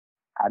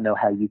I know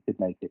how you could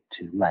make it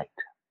too late.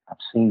 I've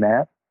seen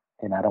that,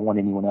 and I don't want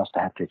anyone else to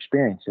have to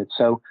experience it.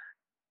 So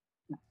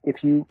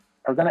if you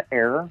are going to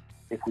err,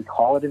 if we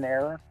call it an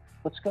error,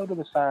 let's go to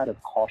the side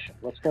of caution.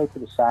 Let's go to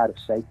the side of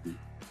safety.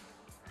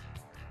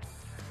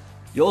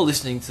 You're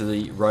listening to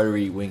the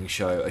Rotary Wing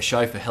Show, a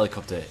show for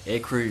helicopter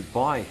aircrew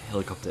by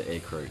helicopter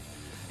aircrew.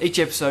 Each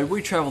episode,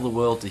 we travel the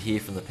world to hear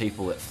from the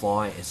people that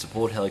fly and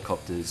support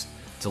helicopters,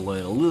 to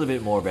learn a little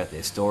bit more about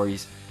their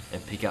stories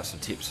and pick up some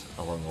tips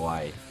along the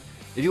way.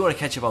 If you want to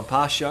catch up on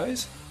past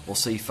shows or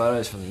see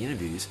photos from the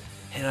interviews,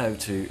 head over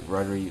to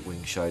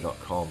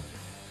rotarywingshow.com.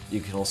 You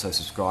can also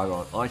subscribe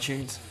on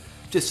iTunes.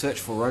 Just search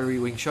for Rotary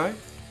Wing Show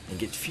and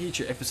get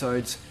future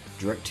episodes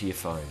direct to your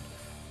phone.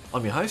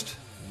 I'm your host,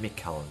 Mick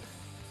Cullen.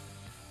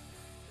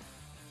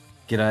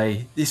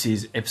 G'day, this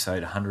is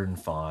episode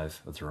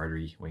 105 of the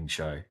Rotary Wing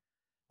Show.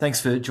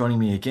 Thanks for joining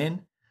me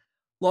again.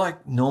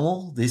 Like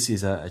normal, this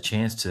is a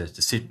chance to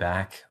sit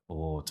back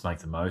or to make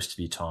the most of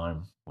your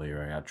time where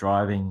you're out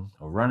driving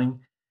or running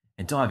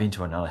and dive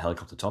into another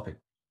helicopter topic.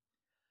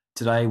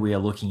 Today we are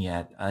looking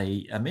at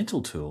a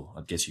mental tool,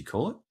 I guess you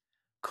call it,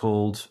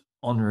 called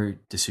En route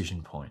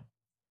decision point.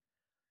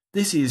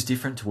 This is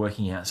different to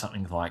working out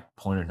something like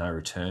point of no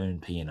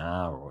return,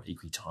 PNR, or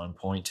equi-time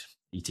point,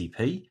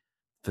 ETP,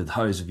 for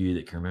those of you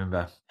that can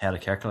remember how to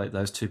calculate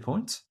those 2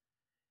 points.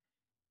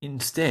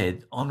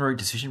 Instead, en route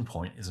decision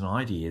point is an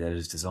idea that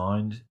is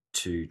designed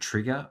to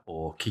trigger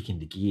or kick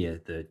into gear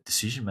the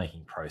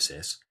decision-making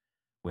process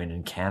when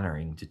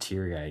encountering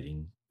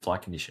deteriorating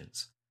flight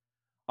conditions.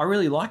 I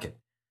really like it.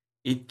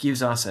 It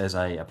gives us as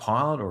a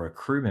pilot or a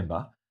crew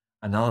member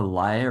another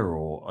layer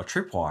or a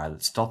tripwire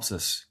that stops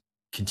us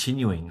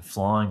continuing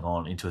flying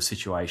on into a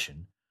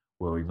situation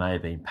where we may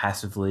have been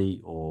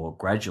passively or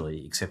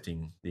gradually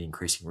accepting the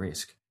increasing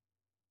risk.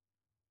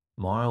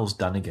 Miles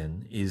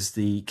Dunnigan is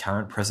the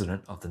current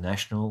president of the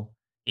National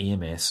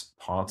EMS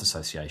Pilots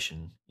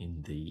Association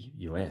in the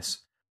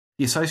US.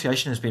 The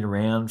association has been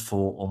around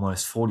for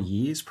almost 40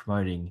 years,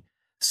 promoting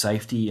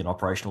safety and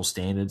operational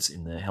standards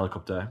in the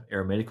helicopter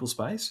aeromedical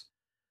space.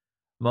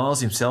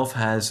 Miles himself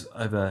has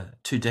over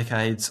 2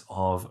 decades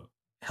of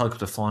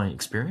helicopter flying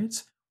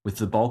experience, with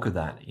the bulk of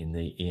that in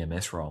the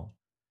EMS role.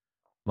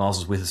 Miles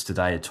is with us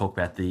today to talk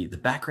about the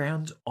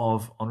background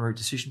of En route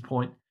decision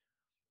point,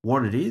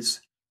 what it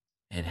is,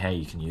 and how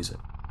you can use it.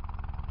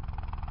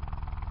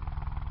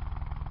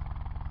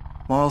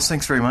 Miles,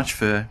 thanks very much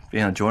for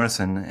being able to join us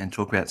and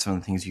talk about some of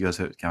the things you guys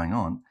have going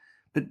on.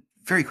 But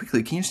very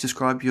quickly, can you just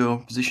describe your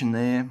position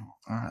there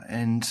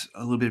and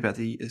a little bit about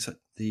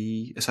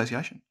the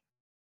association?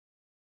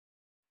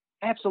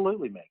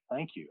 Absolutely, Mick.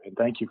 Thank you. And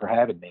thank you for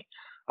having me.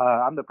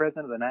 I'm the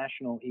president of the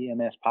National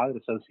EMS Pilot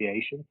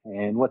Association.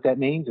 And what that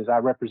means is I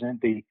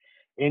represent the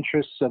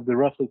interests of the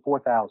roughly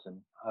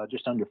 4,000,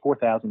 just under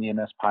 4,000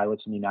 EMS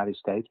pilots in the United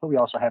States, but we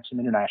also have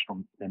some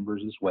international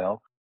members as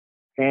well.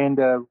 And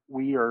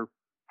we are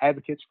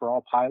advocates for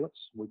all pilots.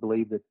 We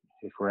believe that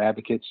if we're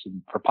advocates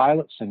for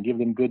pilots and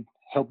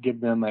help give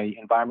them an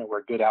environment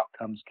where good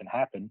outcomes can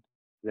happen,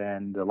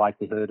 then the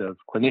likelihood of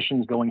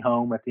clinicians going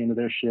home at the end of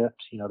their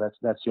shift,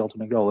 that's the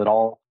ultimate goal. It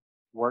all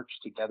works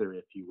together,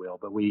 if you will.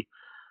 But we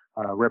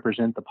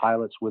represent the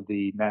pilots with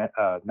the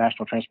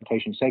National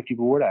Transportation Safety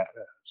Board,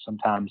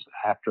 sometimes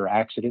after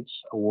accidents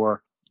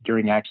or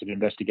during accident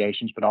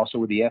investigations, but also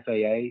with the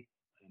FAA,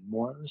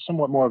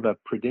 somewhat more of a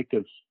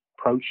predictive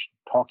approach,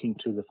 talking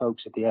to the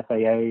folks at the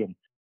FAA and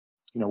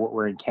what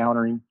we're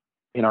encountering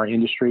in our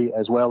industry,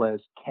 as well as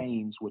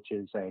CANES, which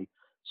is a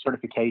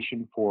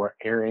certification for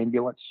air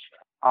ambulance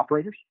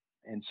operators.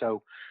 And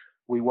so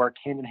we work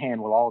hand in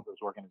hand with all of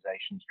those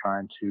organizations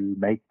trying to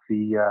make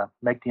the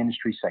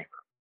industry safer.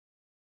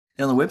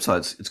 Now, on the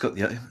website, it's got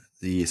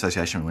the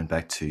association went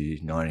back to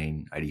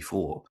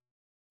 1984.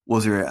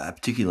 Was there a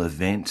particular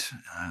event?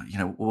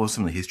 What was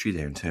some of the history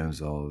there in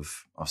terms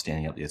of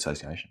standing up the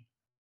association?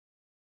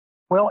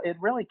 Well, it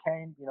really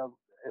came,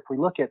 if we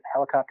look at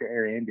helicopter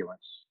air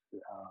ambulance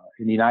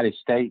in the United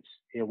States,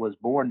 it was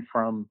born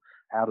from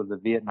out of the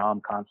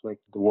Vietnam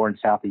conflict, the war in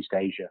Southeast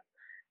Asia.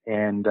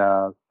 And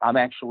I'm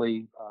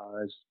actually,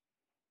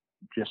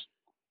 just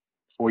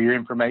for your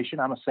information,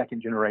 I'm a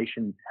second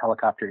generation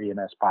helicopter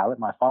EMS pilot.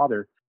 My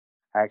father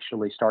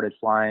actually started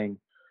flying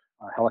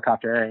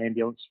helicopter air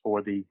ambulance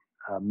for the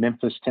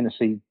Memphis,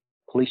 Tennessee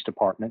Police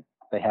Department.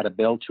 They had a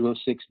Bell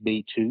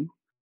 206B2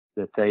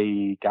 that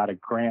they got a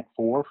grant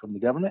for from the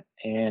government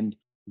and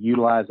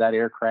utilized that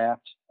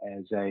aircraft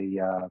as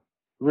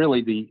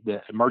really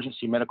the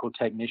emergency medical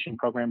technician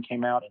program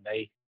came out, and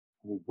they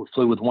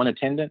flew with one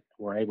attendant,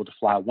 were able to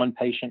fly one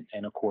patient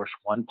and, of course,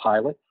 one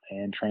pilot,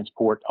 and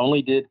transport.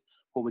 Only did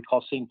what we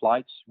call scene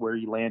flights, where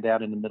you land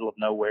out in the middle of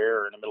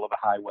nowhere or in the middle of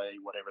a highway,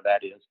 whatever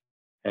that is,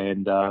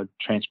 and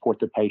transport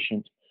the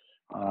patient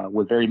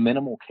with very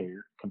minimal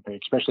care,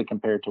 especially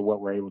compared to what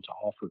we're able to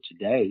offer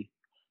today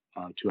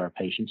to our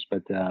patients.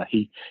 But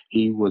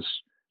he was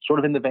sort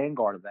of in the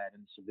vanguard of that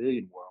in the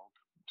civilian world,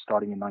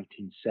 starting in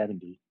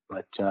 1970.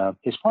 But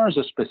as far as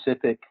a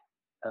specific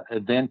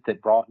event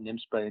that brought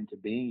NMSPA into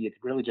being, you'd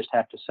really just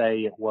have to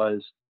say it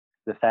was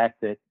the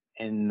fact that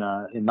in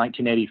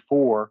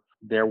 1984,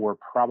 there were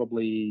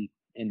probably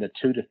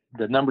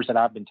the numbers that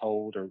I've been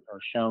told are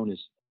shown as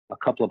a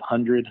couple of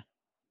hundred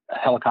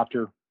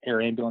helicopter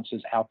air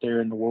ambulances out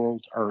there in the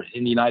world or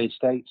in the United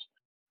States.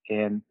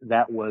 And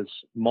that was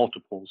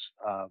multiples.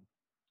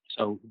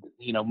 So,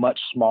 much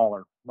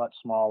smaller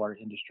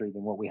industry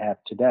than what we have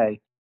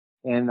today.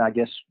 And I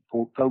guess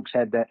folks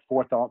had that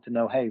forethought to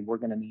know, hey, we're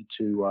going to need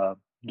to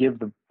give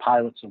the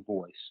pilots a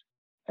voice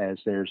as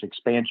there's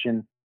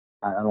expansion.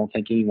 I don't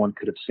think anyone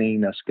could have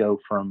seen us go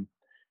from,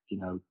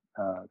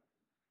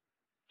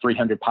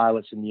 300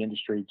 pilots in the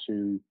industry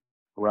to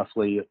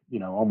roughly,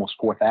 almost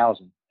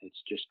 4,000.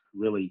 It's just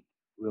really,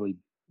 really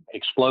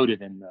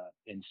exploded in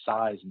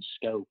size and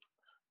scope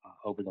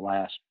over the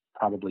last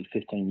probably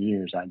 15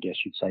 years, I guess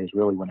you'd say, is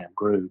really when it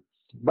grew.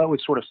 But we've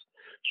sort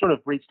of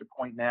reached a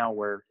point now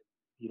where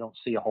you don't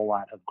see a whole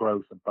lot of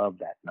growth above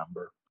that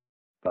number.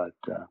 But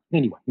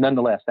anyway,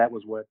 nonetheless, that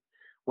was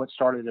what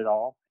started it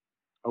all.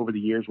 Over the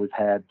years, we've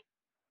had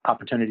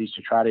opportunities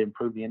to try to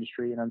improve the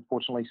industry, and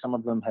unfortunately, some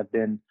of them have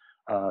been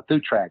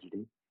through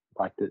tragedy,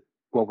 like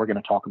what we're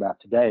going to talk about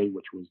today,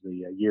 which was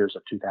the years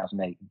of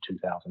 2008 and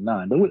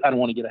 2009. But I don't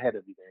want to get ahead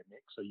of you there,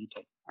 Nick, so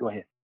go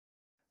ahead.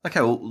 Okay,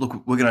 well,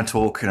 look, we're going to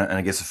talk, and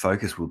I guess the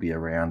focus will be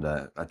around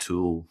a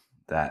tool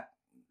that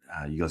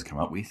you guys come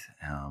up with,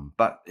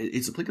 but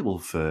it's applicable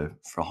for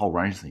a whole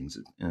range of things,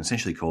 and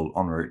essentially called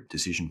en route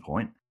decision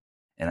point.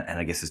 And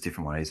I guess there's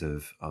different ways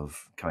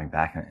of coming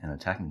back and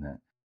attacking that.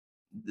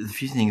 The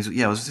few things,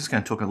 I was just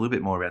going to talk a little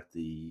bit more about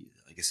the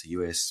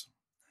US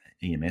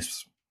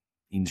EMS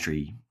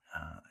industry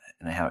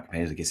and how it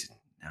compares, I guess,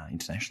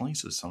 internationally.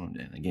 So,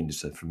 and again,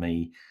 just for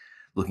me,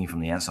 looking from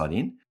the outside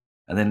in.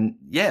 And then,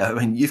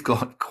 you've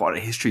got quite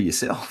a history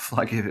yourself.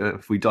 Like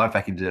if we dive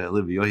back into a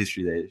little bit of your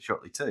history there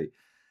shortly too.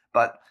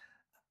 But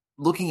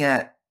looking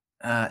at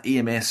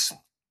EMS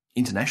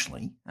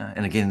internationally,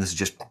 and again, this is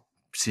just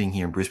sitting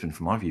here in Brisbane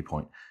from my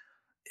viewpoint,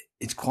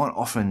 it's quite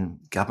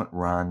often government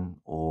run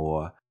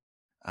or,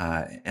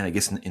 and I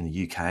guess in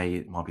the UK,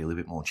 it might be a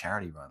little bit more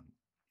charity run.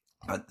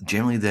 But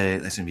generally,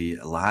 there's going to be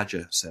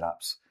larger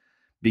setups,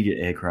 bigger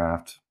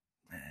aircraft,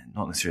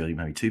 not necessarily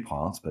maybe two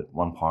pilots, but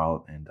one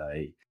pilot and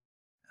a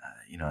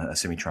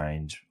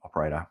semi-trained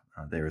operator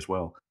there as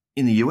well.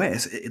 In the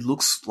US, it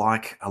looks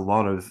like a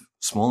lot of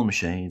smaller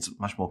machines,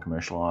 much more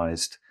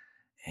commercialized,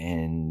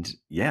 and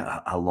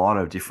a lot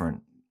of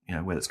different,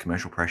 whether it's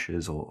commercial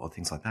pressures or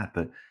things like that.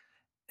 But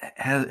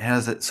how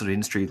does that sort of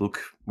industry look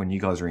when you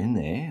guys are in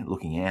there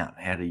looking out?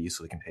 How do you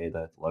sort of compare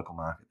the local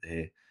market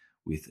there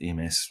with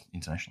EMS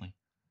internationally?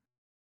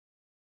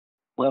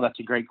 Well, that's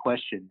a great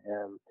question.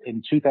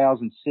 In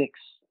 2006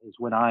 is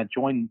when I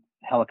joined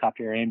the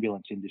helicopter air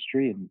ambulance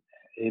industry, and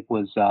it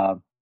was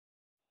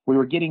we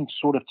were getting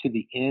sort of to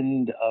the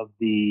end of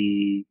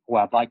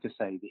I'd like to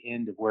say the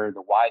end of where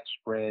the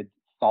widespread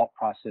thought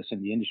process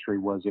in the industry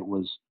was. It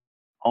was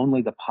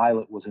only the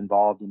pilot was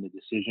involved in the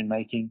decision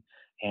making,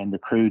 and the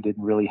crew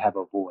didn't really have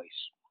a voice.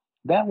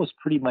 That was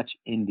pretty much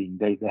ending.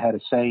 They had a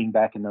saying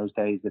back in those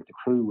days that the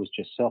crew was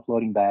just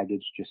self-loading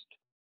baggage, just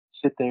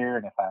sit there,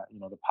 and if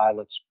the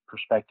pilot's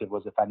perspective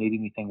was, if I need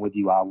anything with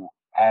you, I will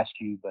ask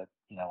you, but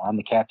I'm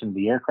the captain of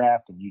the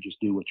aircraft, and you just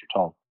do what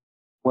you're told.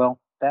 Well,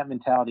 that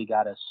mentality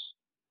got us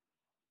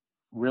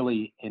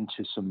really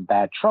into some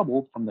bad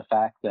trouble from the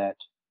fact that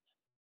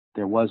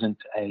there wasn't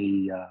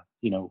a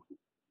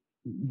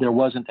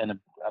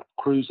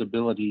crew's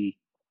ability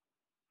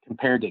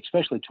compared to,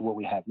 especially to what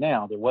we have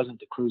now. There wasn't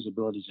the crew's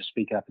ability to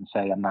speak up and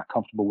say, I'm not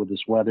comfortable with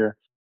this weather.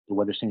 The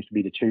weather seems to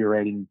be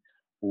deteriorating,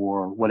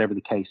 or whatever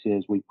the case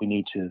is. We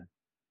need to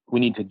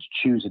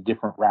choose a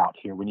different route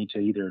here. We need to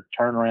either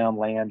turn around,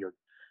 land, or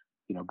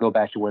go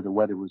back to where the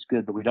weather was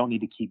good, but we don't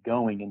need to keep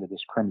going into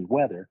this crummy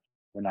weather.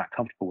 We're not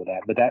comfortable with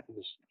that. But that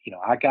was,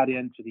 I got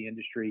into the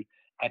industry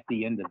at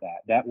the end of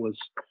that.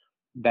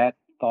 That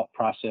thought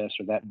process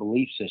or that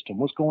belief system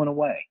was going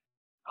away.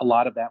 A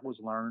lot of that was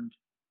learned.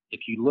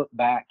 If you look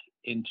back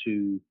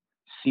into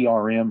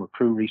CRM or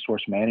crew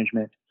resource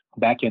management,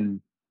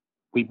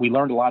 we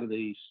learned a lot of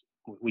these.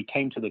 We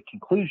came to the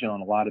conclusion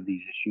on a lot of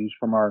these issues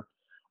from our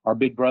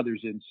big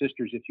brothers and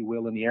sisters, if you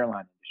will, in the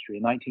airline industry.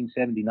 In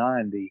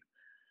 1979,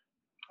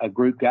 a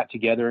group got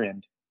together,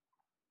 and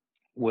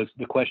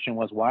the question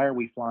was, why are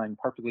we flying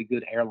perfectly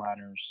good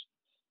airliners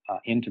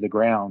into the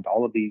ground?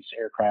 All of these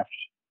aircraft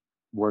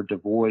were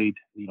devoid,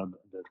 the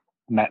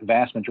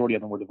vast majority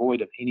of them were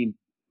devoid of any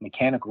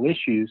mechanical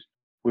issues.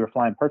 We were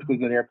flying perfectly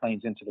good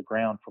airplanes into the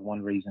ground for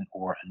one reason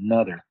or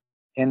another.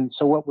 And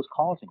so what was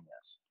causing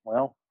this?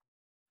 Well,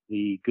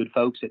 the good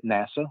folks at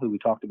NASA, who we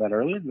talked about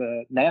earlier,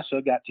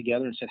 NASA got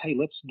together and said, hey,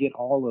 let's get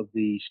all of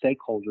the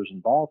stakeholders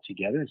involved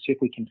together and see if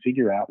we can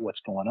figure out what's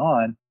going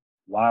on,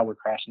 why we're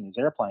crashing these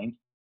airplanes.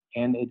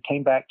 And it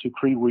came back to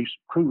crew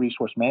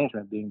resource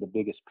management being the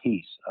biggest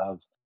piece of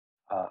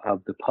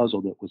the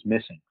puzzle that was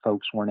missing.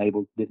 Folks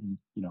didn't,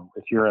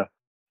 if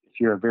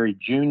you're a very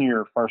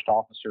junior first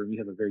officer and you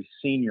have a very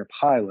senior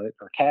pilot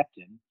or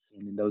captain,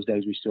 and in those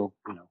days we still,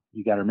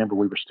 you got to remember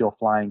we were still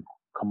flying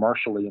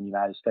commercially in the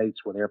United States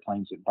with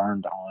airplanes that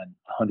burned on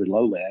 100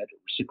 low lead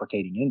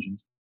reciprocating engines.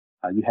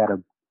 You had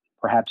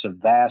perhaps a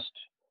vast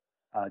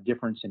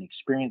difference in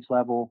experience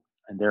level,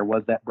 and there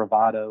was that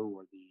bravado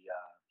or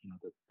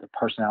the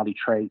personality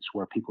traits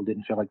where people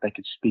didn't feel like they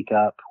could speak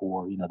up,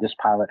 or this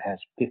pilot has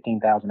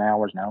 15,000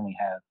 hours and I only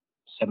have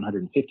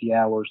 750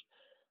 hours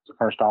as a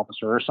first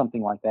officer, or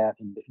something like that.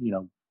 And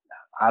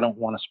I don't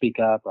want to speak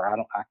up,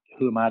 or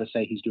who am I to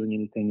say he's doing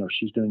anything or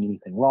she's doing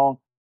anything wrong?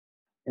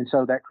 And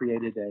so that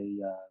created a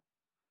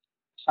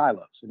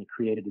silos, and it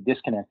created a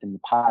disconnect in the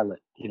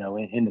pilot,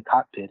 in the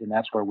cockpit, and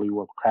that's where we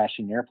were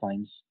crashing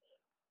airplanes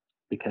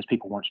because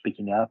people weren't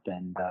speaking up,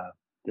 and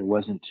there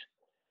wasn't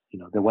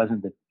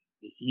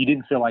you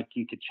didn't feel like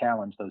you could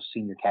challenge those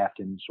senior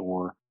captains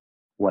or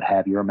what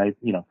have you, or maybe,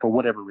 for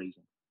whatever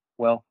reason.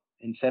 Well,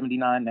 in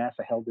 '79,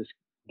 NASA held this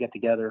get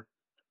together,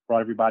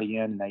 brought everybody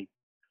in, and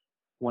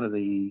one of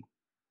the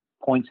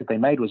points that they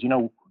made was,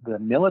 the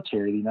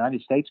military, the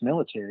United States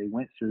military,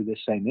 went through this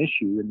same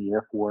issue in the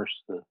Air Force,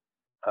 the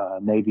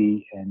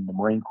Navy, and the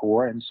Marine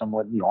Corps, and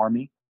somewhat in the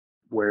Army,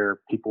 where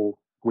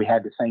we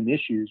had the same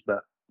issues,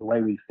 but the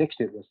way we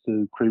fixed it was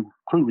through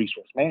crew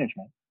resource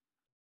management.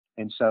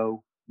 And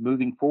so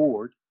moving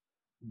forward,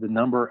 the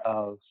number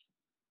of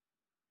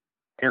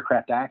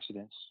aircraft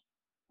accidents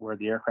where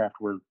the aircraft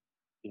were,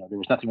 there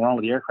was nothing wrong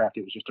with the aircraft,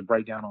 it was just a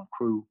breakdown on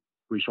crew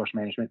resource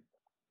management.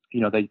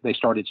 They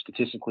started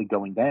statistically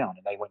going down,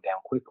 and they went down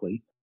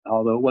quickly,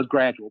 although it was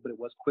gradual, but it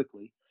was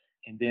quickly.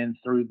 And then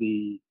through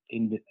the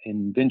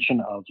invention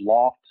of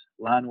LOFT,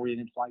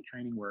 line-oriented flight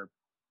training, where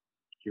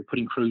you're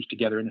putting crews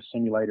together in a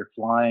simulator,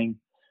 flying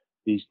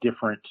these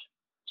different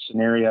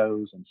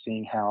scenarios and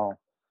seeing how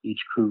each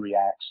crew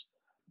reacts,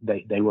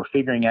 they were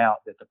figuring out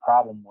that the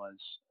problem was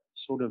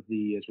sort of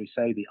as we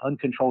say, the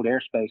uncontrolled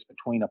airspace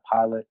between a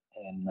pilot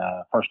and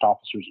first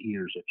officer's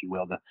ears, if you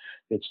will.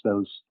 It's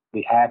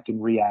the act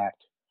and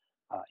react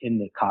in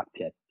the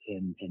cockpit,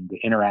 in the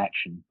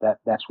interaction.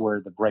 That's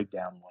where the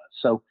breakdown was.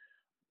 So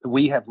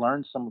we have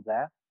learned some of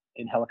that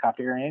in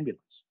helicopter air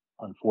ambulance.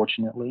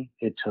 Unfortunately,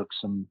 it took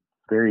some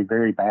very,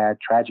 very bad,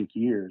 tragic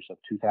years of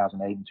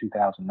 2008 and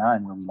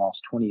 2009 where we lost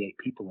 28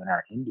 people in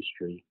our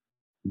industry.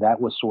 That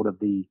was sort of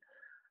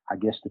I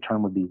guess the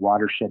term would be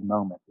watershed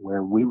moment,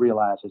 where we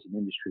realized as an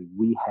industry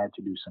we had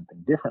to do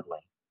something differently.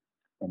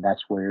 And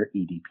that's where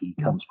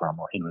EDP comes from,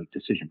 or en route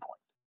decision point.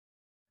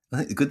 I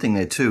think the good thing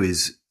there too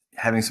is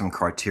having some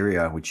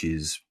criteria, which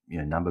is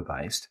number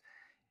based.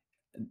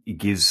 It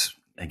gives,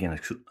 again,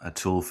 a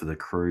tool for the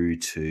crew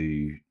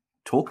to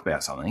talk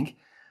about something,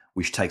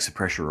 which takes the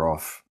pressure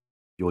off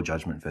your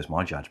judgment versus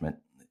my judgment.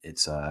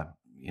 It's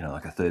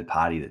like a third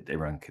party that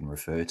everyone can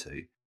refer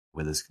to,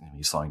 whether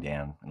you're slowing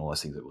down and all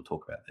those things that we'll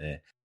talk about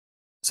there.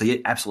 So yeah,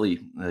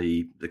 absolutely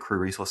the crew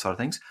resource side of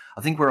things.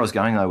 I think where I was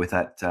going though with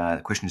that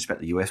question just about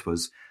the US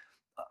was,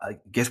 I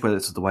guess whether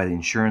it's the way the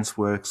insurance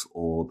works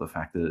or the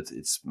fact that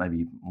it's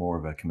maybe more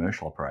of a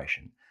commercial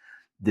operation,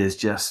 there's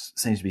just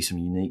seems to be some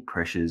unique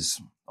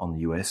pressures on the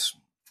US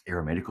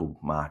aeromedical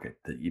market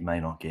that you may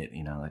not get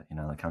in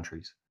other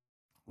countries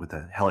with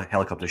the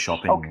helicopter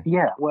shopping. Okay,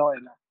 yeah, well,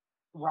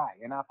 right,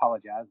 and I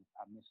apologize,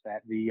 I missed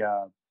that.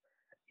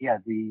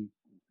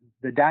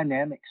 The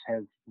dynamics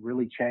have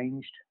really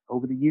changed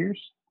over the years.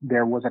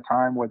 There was a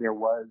time where there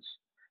was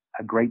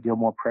a great deal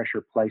more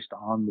pressure placed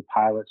on the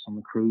pilots, on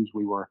the crews.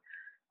 We were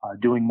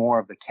doing more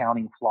of the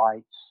counting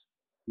flights.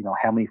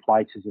 How many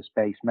flights is this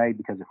base made?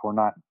 Because if we're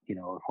not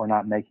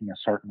making a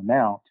certain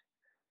amount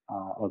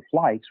of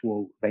flights,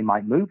 well, they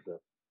might move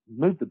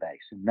the base.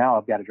 And now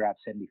I've got to drive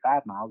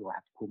 75 miles. I'll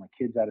have to pull my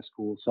kids out of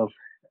school. So,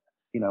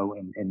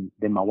 and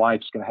then my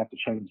wife's going to have to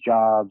change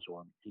jobs,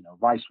 or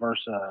vice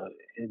versa,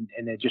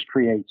 and it just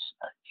creates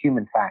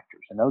human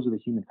factors. And those are the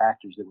human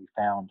factors that we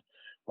found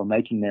were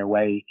making their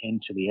way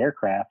into the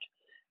aircraft.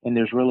 And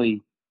there's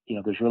really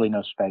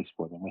no space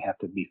for them. We have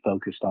to be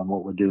focused on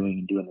what we're doing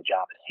and doing the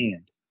job at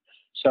hand.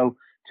 So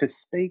to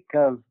speak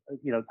of,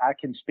 I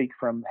can speak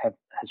from,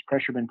 has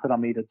pressure been put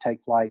on me to take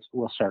flights?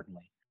 Well,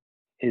 certainly.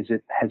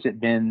 Has it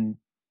been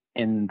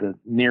in the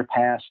near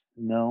past?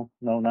 No,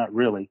 not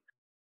really.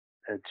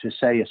 To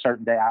say a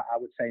certain day, I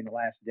would say in the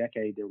last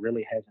decade, there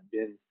really hasn't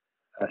been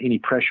any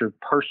pressure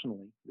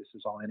personally. This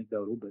is all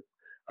anecdotal,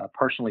 but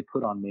personally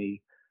put on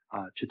me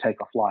to take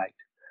a flight.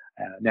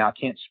 Now, I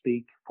can't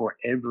speak for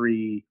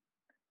every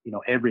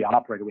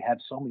operator. We have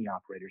so many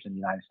operators in the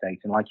United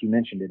States. And like you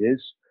mentioned, it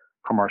is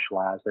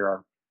commercialized. There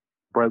are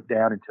broke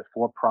down into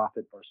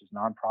for-profit versus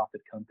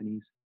nonprofit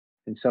companies.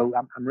 And so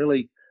I'm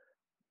really,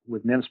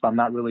 with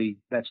NMSPA,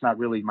 that's not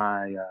really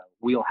my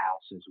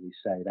wheelhouse, as we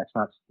say.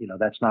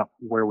 That's not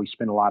where we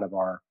spend a lot of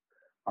our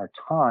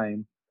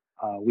time.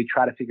 We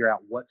try to figure out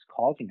what's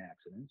causing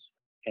accidents.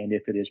 And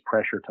if it is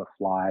pressure to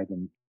fly,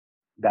 then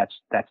that's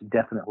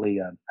definitely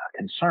a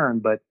concern.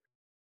 But,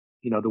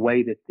 the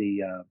way that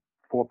the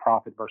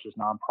for-profit versus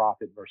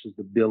nonprofit versus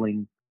the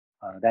billing,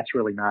 that's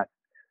really not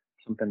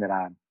something that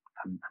I'm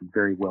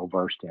very well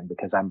versed in,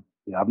 because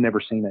I've never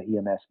seen an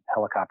EMS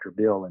helicopter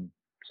bill in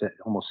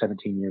almost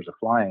 17 years of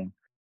flying.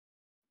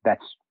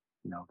 That's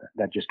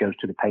that just goes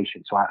to the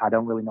patient. So I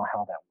don't really know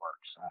how that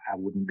works. I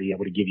wouldn't be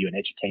able to give you an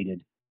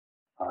educated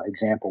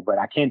example, but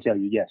I can tell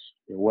you, yes,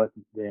 there was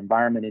the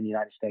environment in the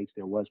United States.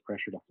 There was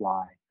pressure to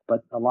fly,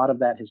 but a lot of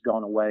that has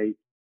gone away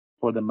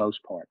for the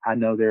most part. I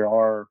know there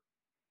are,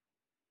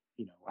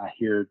 I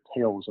hear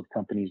tales of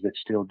companies that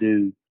still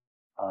do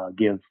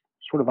give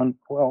sort of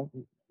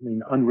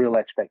unreal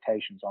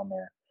expectations on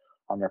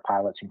their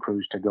pilots and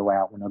crews to go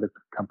out when other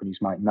companies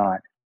might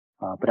not.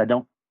 But I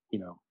don't,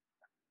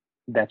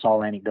 that's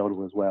all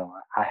anecdotal as well.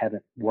 I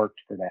haven't worked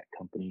for that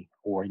company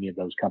or any of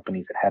those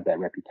companies that have that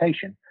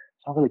reputation,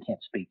 so I really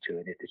can't speak to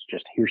it. It's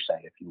just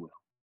hearsay, if you will.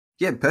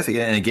 Yeah, perfect.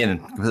 And again,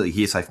 completely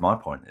hearsay from my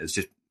point. It's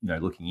just,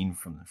 looking in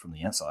from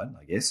the outside,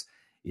 I guess.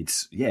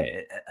 It's,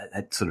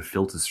 it sort of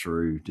filters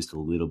through just a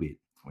little bit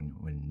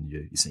when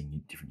you're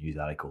seeing different news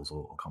articles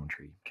or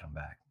commentary come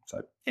back.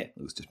 So, yeah,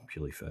 it was just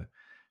purely for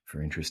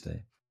interest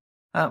there.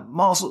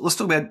 Miles, let's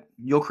talk about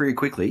your career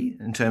quickly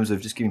in terms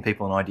of just giving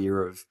people an idea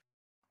of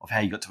how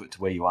you got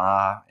to where you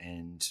are,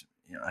 and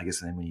I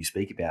guess then when you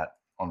speak about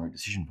on route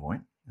decision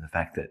point, the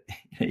fact that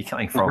you're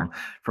coming from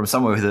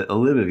somewhere with a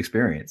little bit of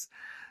experience.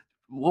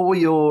 What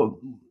were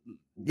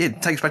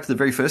take us back to the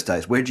very first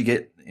days. Where did you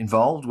get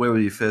involved? Where were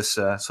your first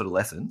sort of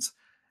lessons?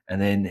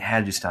 And then how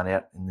did you start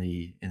out in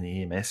the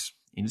EMS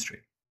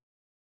industry?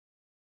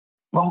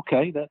 Well,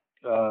 okay,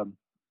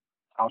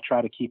 I'll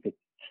try to keep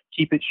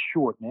it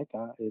short, Nick.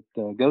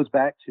 It goes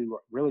back to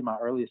really my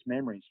earliest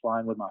memories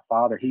flying with my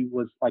father. He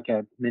was, like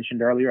I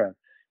mentioned earlier, a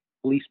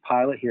police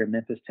pilot here in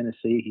Memphis,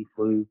 Tennessee. He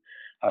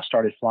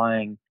started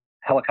flying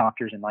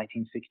helicopters in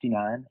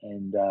 1969,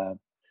 and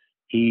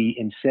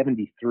in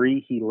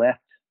 73 he left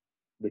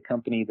the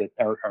company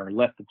or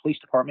left the police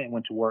department and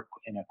went to work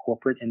in a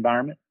corporate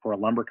environment for a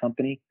lumber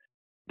company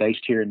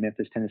based here in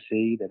Memphis,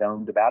 Tennessee, that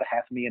owned about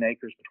 500,000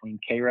 acres between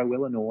Cairo,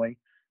 Illinois,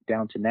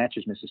 down to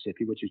Natchez,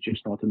 Mississippi, which is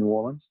just north of New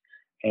Orleans.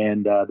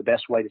 And the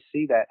best way to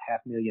see that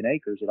 500,000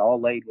 acres, it all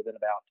laid within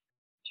about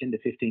 10 to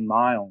 15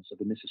 miles of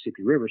the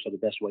Mississippi River. So the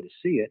best way to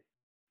see it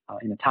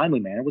in a timely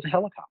manner was a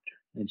helicopter.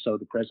 And so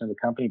the president of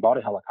the company bought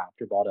a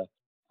helicopter, bought a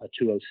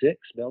 206,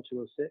 Bell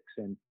 206,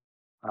 and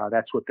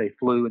that's what they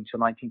flew until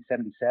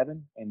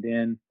 1977. And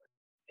then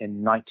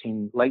in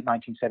late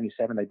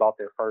 1977, they bought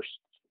their first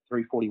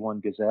 341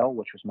 Gazelle,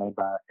 which was made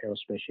by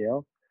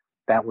Aerospatiale.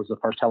 That was the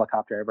first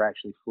helicopter I ever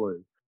actually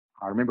flew.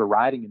 I remember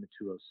riding in the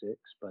 206,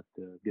 but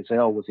the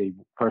Gazelle was the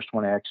first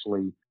one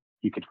actually.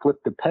 You could flip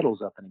the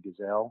pedals up in a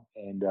Gazelle,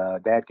 and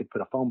Dad could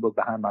put a phone book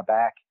behind my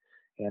back,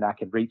 and I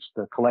could reach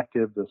the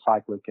collective, the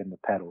cyclic, and the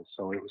pedals.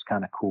 So it was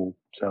kind of cool.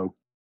 So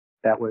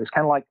that was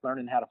kind of like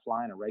learning how to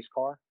fly in a race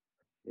car.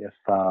 If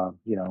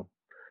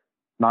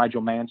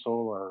Nigel Mansell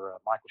or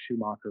Michael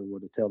Schumacher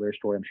were to tell their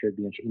story, I'm sure it'd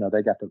be interesting.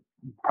 They got to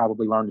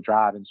probably learn to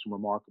drive in some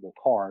remarkable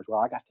cars. Well,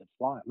 I got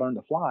to learn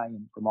to fly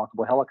in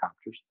remarkable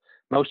helicopters.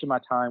 Most of my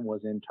time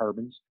was in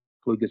turbines,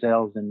 flew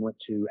Gazelles, and went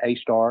to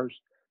A-Stars.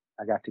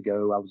 I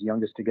was the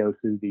youngest to go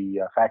through the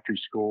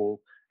factory school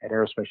at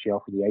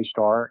Aerospatiale for the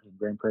A-Star in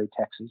Grand Prairie,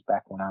 Texas,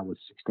 back when I was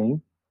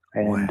 16.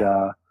 And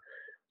wow.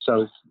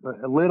 So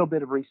it's a little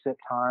bit of reset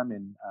time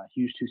in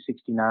Hughes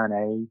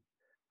 269A,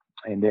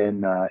 and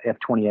then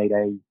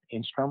F-28A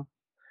Instrom,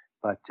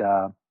 but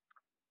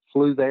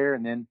flew there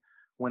and then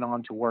went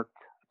on to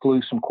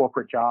flew some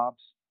corporate jobs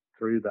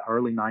through the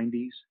early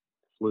 90s,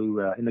 flew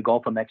in the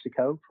Gulf of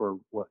Mexico for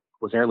what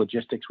was Air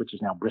Logistics, which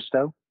is now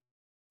Bristow.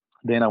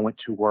 Then I went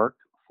to work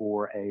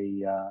for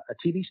a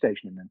TV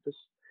station in Memphis,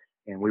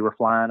 and we were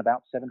flying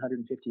about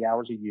 750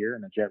 hours a year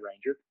in a Jet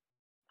Ranger.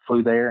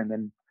 Flew there, and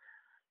then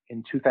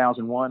in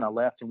 2001, I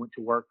left and went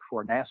to work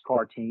for a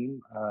NASCAR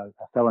team. A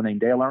fellow named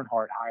Dale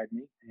Earnhardt hired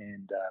me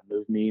and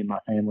moved me and my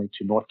family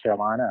to North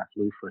Carolina. I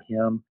flew for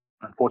him.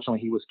 Unfortunately,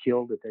 he was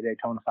killed at the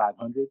Daytona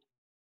 500,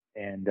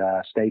 and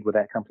stayed with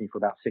that company for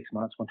about 6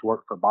 months. Went to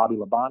work for Bobby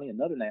Labonte,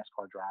 another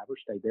NASCAR driver.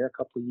 Stayed there a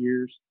couple of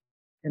years,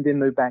 and then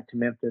moved back to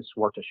Memphis.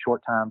 Worked a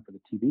short time for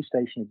the TV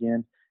station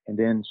again, and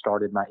then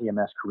started my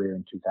EMS career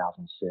in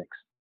 2006.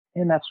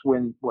 And that's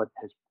what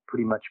has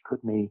pretty much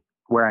put me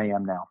where I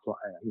am now,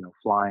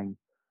 flying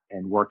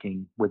and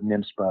working with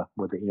NIMSPA,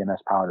 with the EMS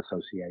Pilot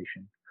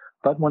Association.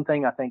 But one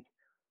thing I think,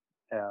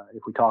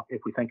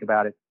 if we think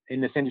about it,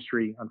 in this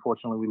industry,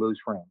 unfortunately, we lose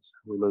friends.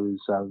 We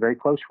lose very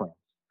close friends.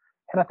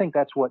 And I think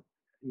that's what,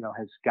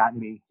 has gotten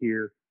me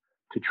here,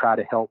 to try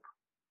to help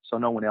so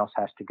no one else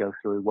has to go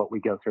through what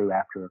we go through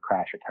after a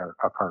crash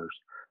occurs.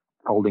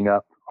 Holding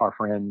up our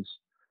friends'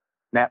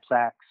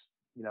 knapsacks,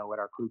 at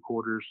our crew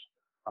quarters,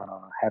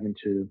 having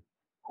to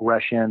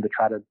rush in to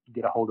try to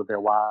get a hold of their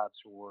wives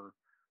or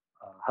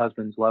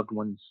husbands, loved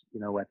ones,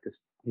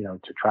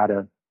 to try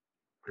to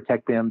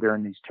protect them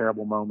during these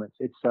terrible moments.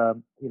 It's,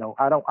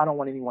 I don't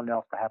want anyone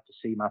else to have to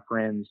see my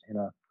friends in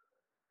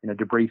a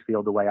debris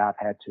field the way I've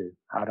had to.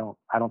 I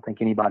don't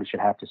think anybody should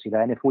have to see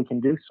that. And if we can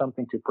do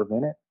something to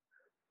prevent it,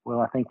 well,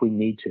 I think we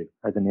need to,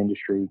 as an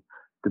industry.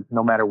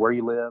 No matter where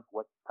you live,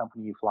 what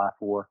company you fly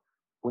for,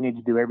 we need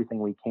to do everything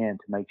we can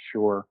to make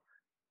sure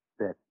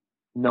that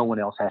no one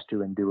else has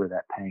to endure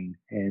that pain.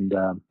 And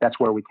that's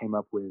where we came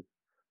up with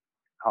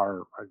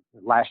our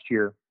last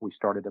year, we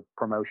started a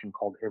promotion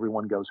called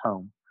Everyone Goes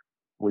Home.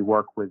 We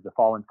work with the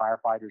fallen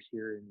firefighters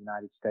here in the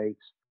United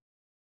States.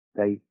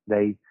 They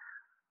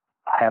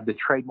have the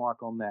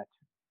trademark on that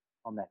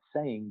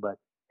saying, but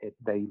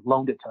they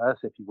loaned it to us,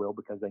 if you will,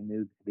 because they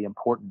knew the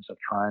importance of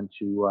trying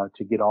to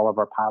get all of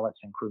our pilots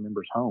and crew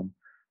members home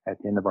at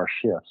the end of our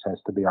shifts has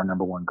to be our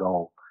number one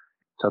goal.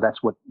 So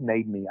that's what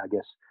made me, I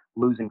guess,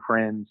 losing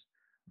friends,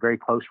 very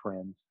close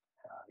friends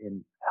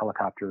in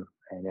helicopter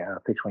and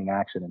fixed wing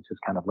accidents has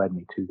kind of led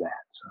me to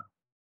that. So,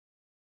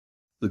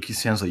 look, it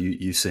sounds like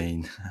you've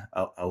seen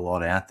a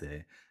lot out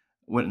there.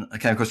 When I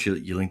came across your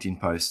LinkedIn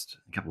post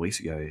a couple of weeks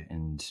ago,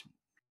 and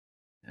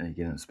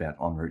again, it's about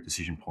en route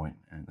decision point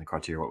and the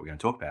criteria what we're going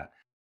to talk about.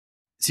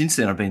 Since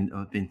then, I've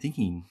been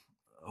thinking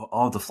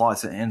of the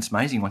flights, and it's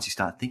amazing once you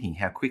start thinking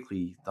how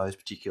quickly those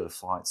particular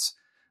flights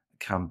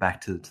come back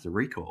to the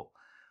recall.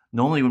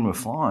 Normally, when we're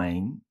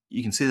flying,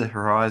 you can see the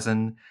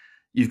horizon.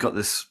 You've got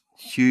this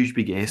huge,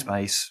 big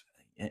airspace,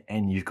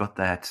 and you've got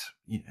that.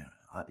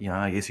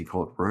 I guess you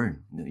call it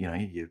room.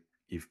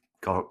 You've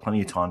got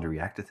plenty of time to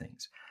react to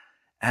things.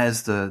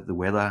 As the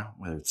weather,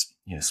 whether it's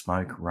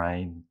smoke,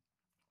 rain,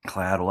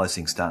 cloud, all those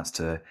things starts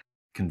to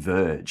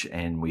converge,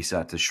 and we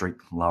start to shrink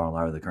lower and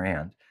lower to the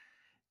ground,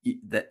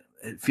 that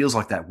it feels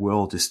like that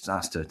world just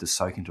starts to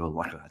soak into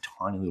a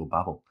tiny little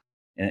bubble.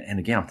 And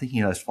again, I'm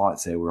thinking of those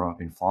flights there where I've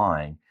been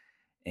flying,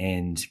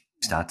 and you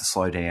start to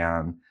slow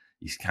down,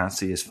 you can't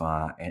see as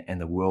far, and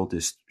the world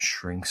just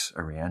shrinks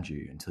around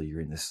you until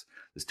you're in this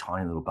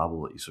tiny little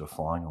bubble that you're sort of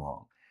flying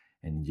along,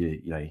 and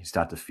you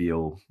start to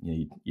feel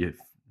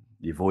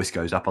your voice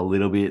goes up a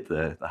little bit,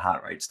 the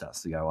heart rate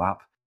starts to go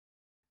up.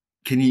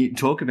 Can you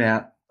talk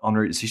about en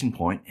route decision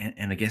point,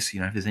 and I guess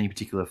if there's any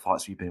particular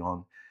flights you've been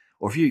on,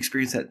 or if you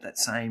experience that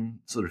same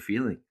sort of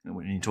feeling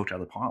when you talk to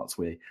other pilots,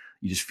 where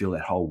you just feel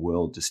that whole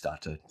world just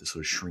start to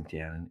sort of shrink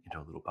down into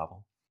a little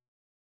bubble?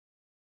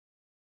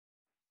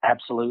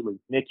 Absolutely,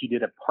 Nick, you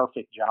did a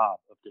perfect job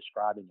of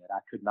describing it. I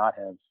could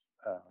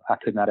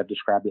not have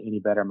described it any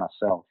better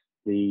myself.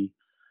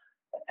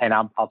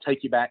 I'll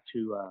take you back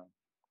to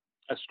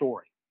a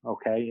story.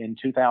 Okay, in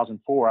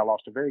 2004, I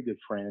lost a very good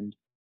friend.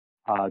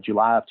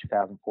 July of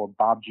 2004,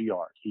 Bob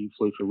Giard. He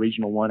flew for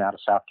Regional 1 out of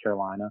South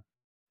Carolina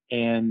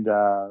and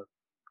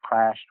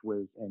crashed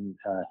with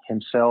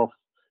himself,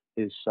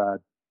 his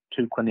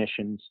two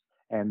clinicians,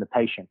 and the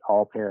patient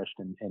all perished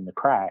in the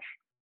crash.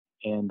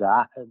 And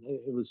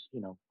it was,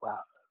 the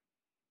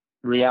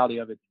reality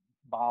of it,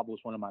 Bob was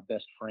one of my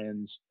best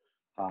friends.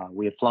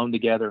 We had flown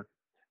together,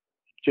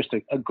 just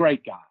a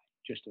great guy,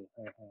 just a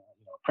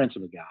prince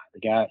of a guy,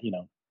 the guy,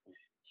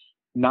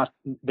 not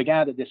the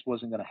guy that this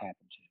wasn't going to happen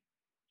to.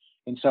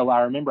 And so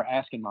I remember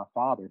asking my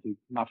father,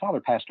 my father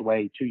passed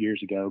away 2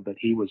 years ago, but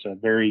he was a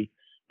very,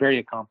 very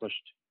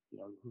accomplished,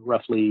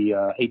 roughly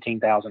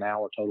 18,000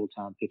 hour total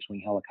time fixed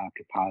wing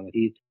helicopter pilot.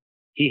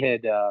 He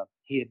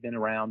had been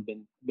around,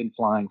 been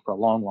flying for a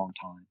long, long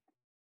time.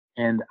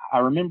 And I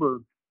remember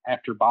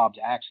after Bob's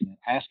accident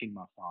asking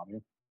my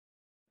father,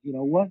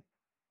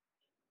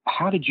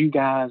 how did you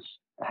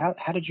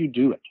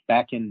do it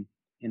back in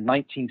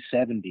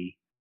 1970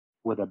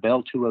 with a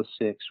Bell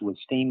 206, with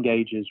steam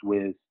gauges,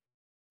 with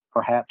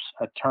perhaps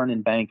a turn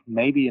and bank,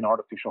 maybe an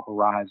artificial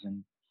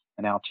horizon,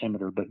 an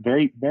altimeter, but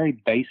very, very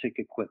basic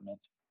equipment.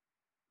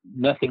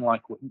 Nothing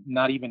like,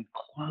 not even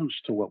close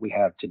to what we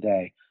have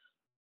today.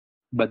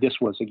 But this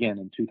was, again,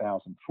 in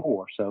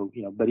 2004. So,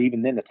 but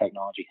even then the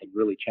technology had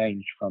really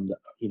changed from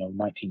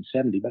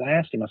 1970. But I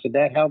asked him, I said,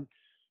 Dad, how,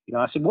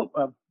 I said,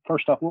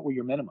 first off, what were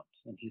your minimums?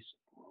 And he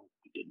said, well,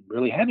 we didn't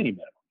really have any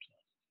minimums.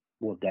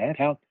 Well, Dad,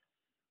 how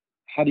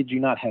did you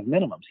not have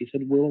minimums? He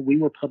said, well, we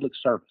were public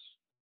service.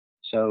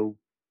 So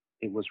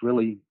it was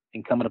really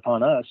incumbent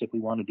upon us. If we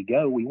wanted to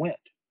go, we went.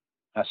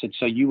 I said,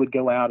 so you would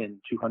go out in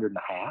 200 and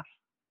a half,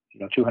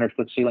 200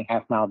 foot ceiling,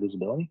 half mile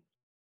visibility?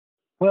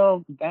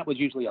 Well, that was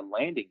usually a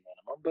landing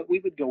minimum, but we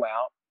would go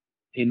out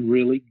in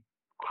really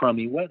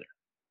crummy weather.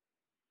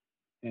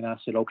 And I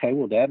said, okay,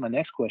 well, Dad, my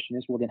next question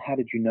is, well, then how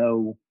did you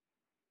know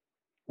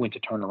when to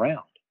turn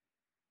around?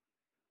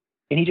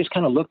 And he just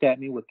kind of looked at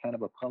me with kind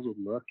of a puzzled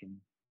look and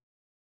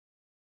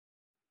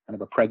kind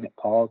of a pregnant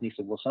pause. And he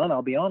said, well, son,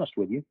 I'll be honest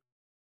with you.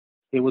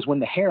 It was when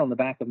the hair on the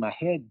back of my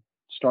head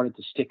started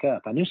to stick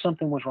up. I knew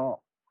something was wrong.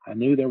 I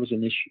knew there was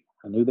an issue.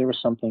 I knew there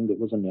was something that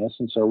was amiss,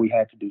 and so we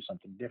had to do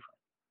something different.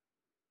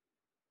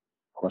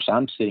 Of course,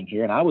 I'm sitting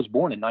here, and I was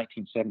born in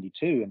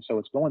 1972, and so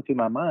it's going through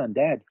my mind,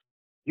 Dad,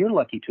 you're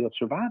lucky to have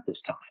survived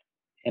this time.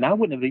 And I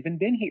wouldn't have even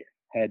been here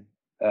had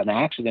an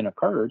accident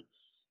occurred,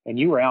 and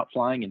you were out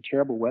flying in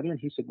terrible weather. And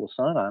he said, well,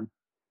 son, I'm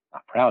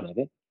not proud of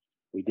it.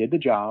 We did the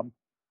job,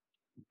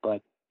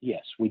 but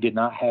yes, we did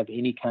not have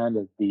any kind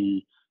of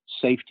the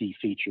safety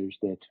features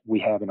that we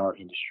have in our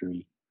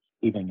industry,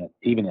 even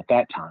at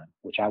that time,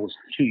 which I was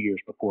 2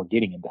 years before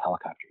getting into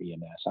helicopter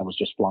EMS. I was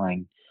just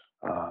flying,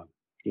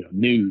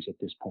 news at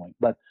this point.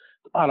 But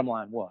the bottom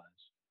line was,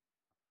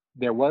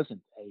 there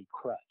wasn't a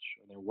crutch,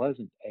 or there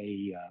wasn't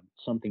a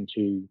something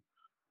to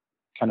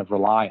kind of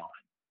rely on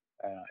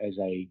as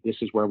this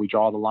is where we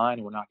draw the line,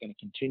 and we're not going to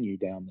continue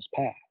down this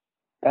path.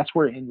 That's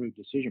where en route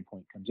decision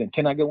point comes in.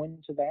 Can I go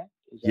into that?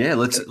 Yeah,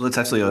 let's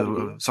actually.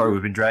 Sorry,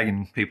 we've been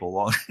dragging people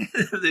along.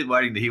 They're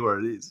waiting to hear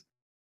what it is.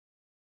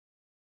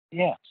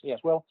 Yes.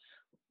 Well,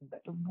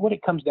 what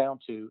it comes down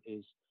to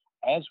is,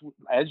 as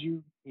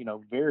you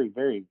very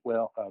very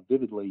well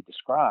vividly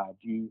described,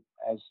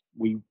 as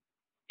we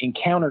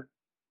encounter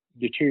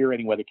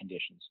deteriorating weather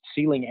conditions,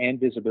 ceiling and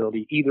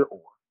visibility, either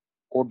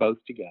or both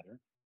together.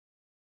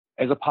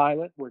 As a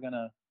pilot,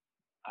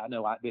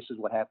 this is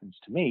what happens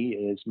to me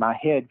is my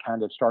head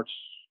kind of starts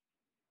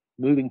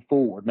moving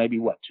forward, maybe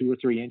 2 or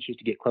 3 inches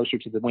to get closer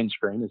to the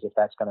windscreen, as if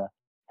that's going to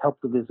help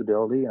the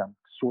visibility. And I'm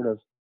sort of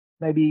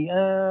maybe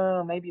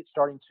it's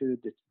starting to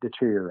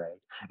deteriorate.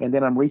 And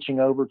then I'm reaching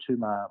over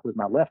with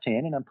my left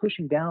hand and I'm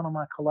pushing down on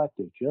my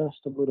collective just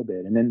a little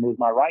bit. And then with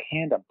my right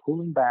hand, I'm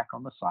pulling back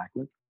on the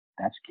cyclic.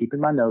 That's keeping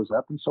my nose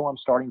up. And so I'm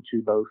starting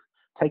to both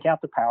take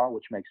out the power,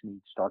 which makes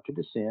me start to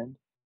descend,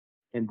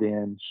 and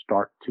then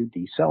start to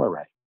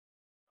decelerate.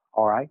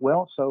 All right.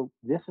 Well, so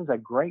this is a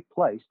great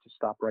place to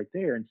stop right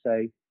there and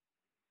say,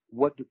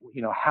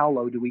 how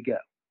low do we go?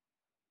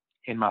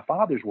 In my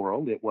father's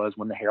world, it was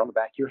when the hair on the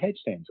back of your head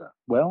stands up.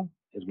 Well,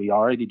 as we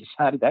already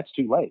decided, that's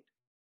too late.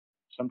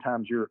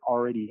 Sometimes you're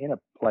already in a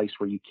place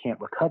where you can't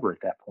recover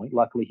at that point.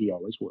 Luckily, he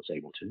always was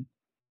able to.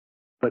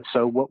 But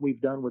so what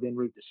we've done with en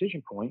route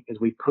decision point is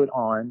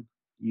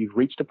you've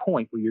reached a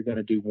point where you're going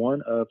to do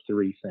one of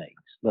 3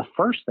 things. The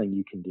first thing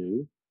you can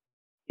do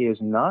is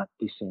not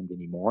descend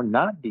anymore,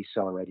 not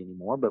decelerate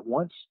anymore, but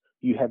once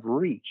you have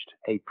reached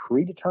a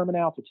predetermined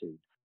altitude,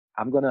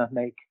 I'm going to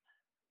make,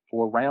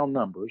 for round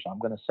numbers, I'm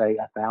going to say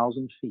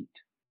 1,000 feet.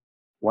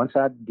 Once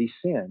I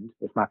descend,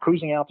 if my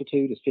cruising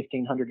altitude is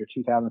 1,500 or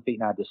 2,000 feet,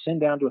 and I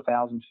descend down to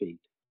 1,000 feet,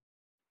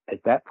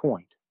 at that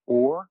point,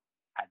 or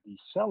I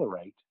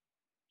decelerate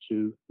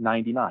to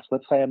 90 knots.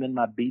 Let's say I'm in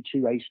my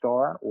B-2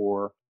 A-Star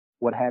or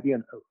what have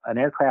you, an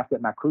aircraft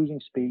that my cruising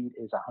speed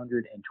is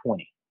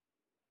 120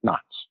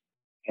 knots,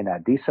 and I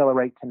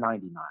decelerate to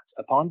 90 knots.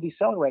 Upon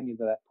decelerating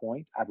to that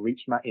point, I've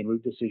reached my en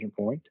route decision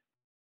point.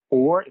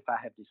 Or if I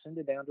have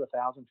descended down to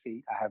 1,000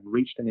 feet, I have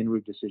reached an en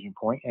route decision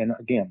point. And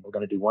again, we're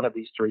going to do one of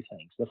these 3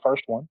 things. The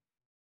first one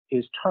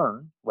is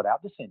turn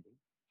without descending,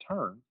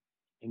 turn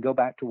and go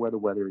back to where the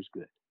weather is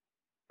good.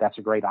 That's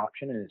a great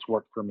option, and it's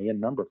worked for me a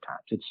number of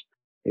times. It's,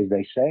 as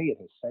they say, it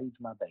has saved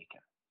my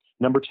bacon.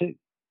 Number 2,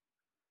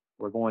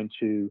 we're going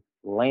to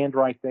land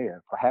right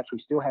there. Perhaps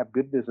we still have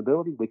good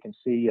visibility. We can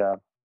see a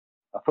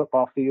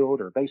football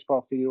field or a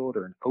baseball field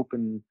or an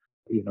open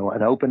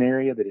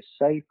area that is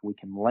safe. We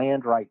can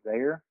land right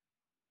there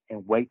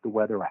and wait the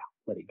weather out,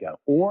 let it go.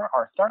 Or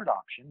our third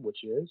option,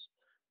 which is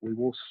we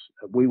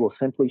will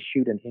simply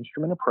shoot an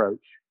instrument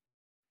approach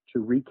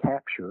to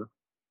recapture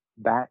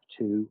back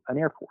to an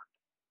airport.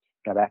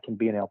 Now that can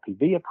be an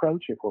LPV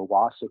approach if we're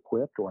WAAS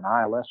equipped, or an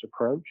ILS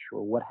approach,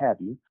 or what have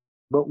you.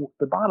 But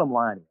the bottom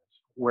line is,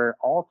 where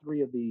all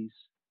 3 of these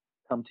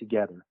come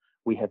together,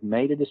 we have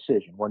made a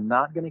decision. We're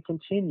not going to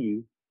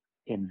continue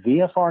in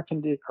VFR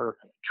or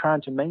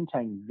trying to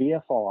maintain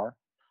VFR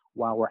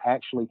while we're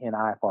actually in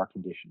IFR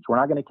conditions. We're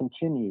not going to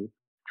continue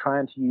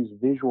trying to use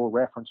visual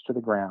reference to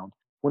the ground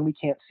when we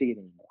can't see it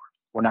anymore.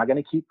 We're not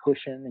going to keep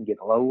pushing and get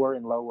lower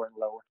and lower and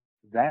lower.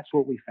 That's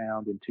what we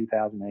found in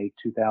 2008,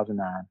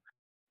 2009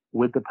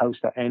 with the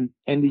and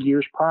the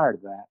years prior to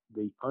that,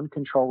 the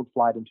uncontrolled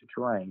flight into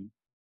terrain,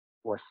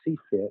 or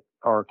CFIT,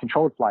 or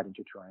controlled flight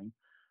into terrain,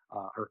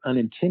 or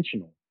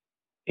unintentional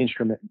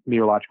instrument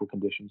meteorological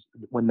conditions.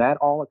 When that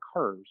all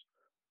occurs,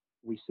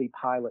 we see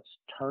pilots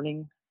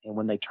turning, and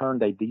when they turn,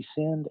 they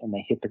descend and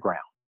they hit the ground.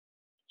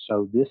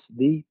 So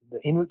the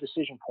en route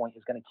decision point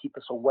is going to keep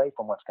us away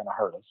from what's going to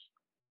hurt us.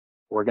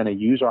 We're going to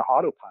use our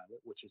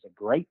autopilot, which is a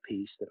great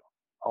piece that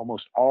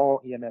almost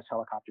all EMS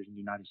helicopters in the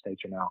United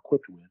States are now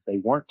equipped with. They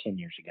weren't 10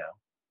 years ago,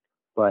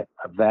 but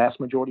a vast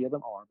majority of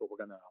them are. But we're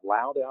going to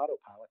allow the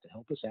autopilot to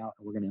help us out,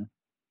 and we're going to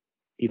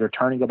either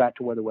turn and go back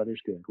to where the weather's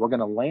good. We're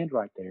going to land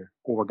right there,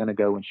 or we're going to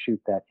go and shoot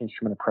that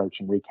instrument approach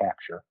and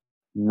recapture,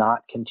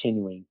 not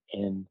continuing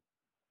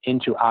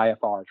into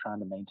IFR trying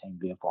to maintain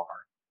VFR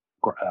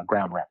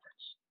ground reference.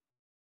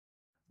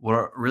 What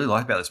I really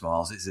like about this,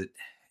 Miles, is that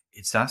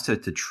it starts to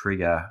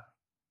trigger,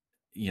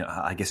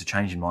 I guess, a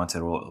change in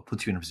mindset, or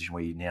puts you in a position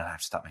where you now have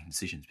to start making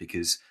decisions.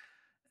 Because,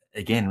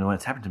 again, when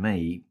it's happened to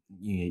me,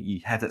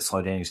 you have that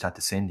slow down, you start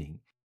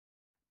descending.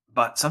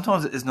 But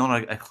sometimes it's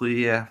not a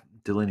clear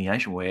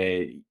delineation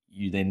where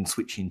you then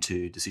switch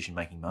into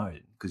decision-making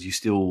mode, because you're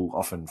still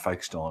often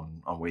focused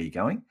on where you're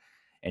going.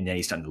 And now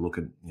you're starting to look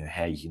at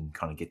how you can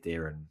kind of get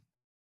there.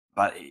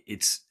 But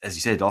it's, as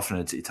you said, often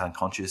it's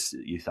unconscious.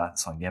 You start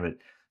slowing down. But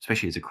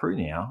especially as a crew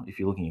now, if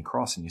you're looking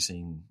across and you're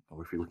seeing,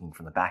 or if you're looking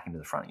from the back into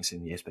the front, you're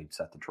seeing the airspeed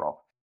start to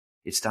drop.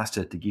 It starts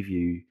to give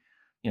you,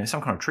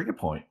 some kind of trigger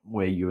point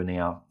where you are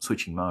now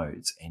switching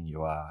modes, and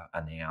you are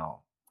now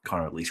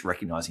kind of at least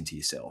recognizing to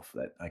yourself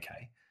that,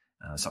 okay,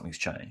 something's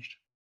changed.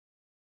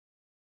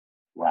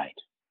 Right.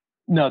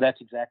 No, that's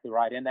exactly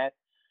right. And that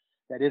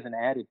that is an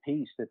added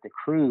piece that the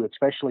crew,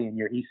 especially in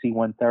your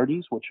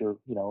EC-130s, which are,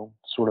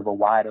 sort of a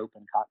wide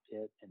open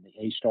cockpit, and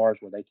the A-Stars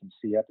where they can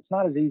see up. It's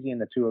not as easy in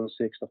the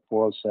 206, the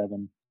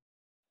 407.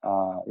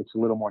 It's a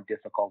little more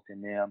difficult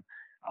in them.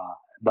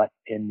 But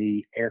in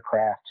the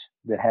aircraft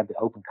that have the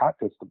open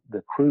cockpits,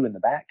 the crew in the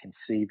back can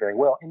see very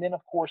well. And then,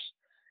 of course,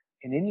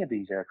 in any of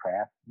these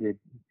aircraft,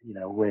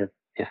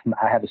 if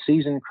I have a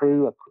seasoned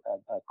crew,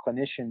 a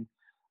clinician,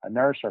 a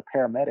nurse or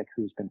paramedic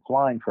who's been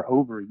flying for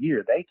over a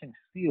year, they can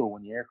feel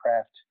when the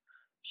aircraft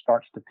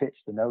starts to pitch,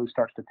 the nose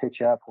starts to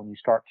pitch up, when you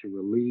start to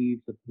relieve,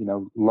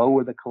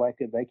 lower the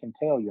collective, they can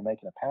tell you're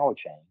making a power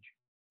change.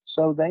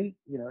 So they,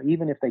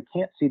 even if they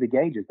can't see the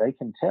gauges, they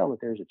can tell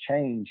that there's a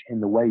change in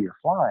the way you're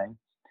flying.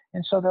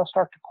 And so they'll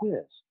start to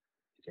quiz.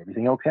 Is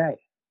everything okay?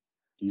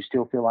 Do you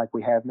still feel like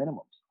we have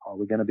minimums? Are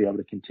we going to be able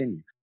to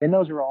continue? And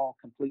those are all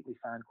completely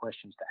fine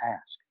questions to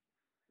ask.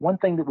 One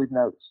thing that we've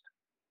noticed,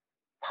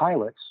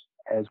 pilots,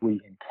 as we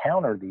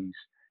encounter these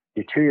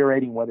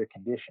deteriorating weather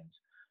conditions,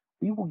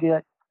 we will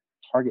get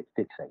target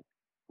fixate.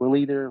 We'll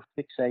either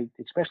fixate,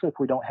 especially if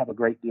we don't have a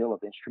great deal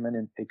of instrument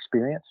and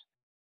experience,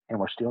 and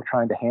we're still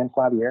trying to hand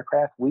fly the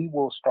aircraft, we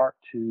will start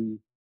to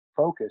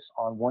focus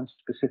on one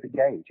specific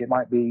gauge. It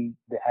might be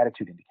the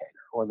attitude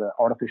indicator or the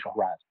artificial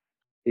horizon.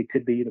 It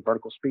could be the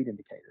vertical speed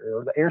indicator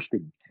or the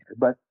airspeed indicator,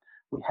 but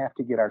we have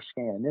to get our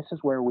scan. And this is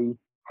where we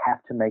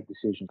have to make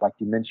decisions. Like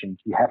you mentioned,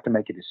 you have to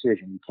make a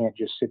decision. You can't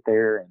just sit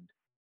there and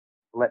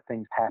let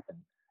things happen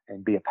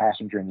and be a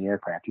passenger in the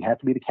aircraft. You have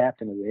to be the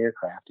captain of the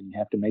aircraft, and you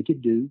have to make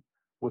it do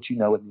what you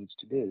know it needs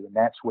to do. And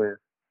that's where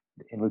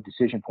the in-loop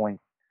decision point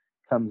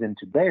comes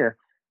into bear.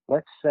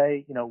 Let's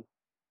say,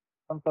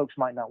 some folks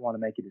might not want to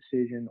make a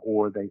decision,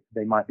 or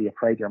they might be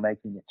afraid they're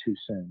making it too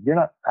soon.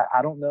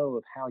 I don't know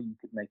of how you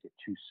could make it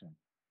too soon.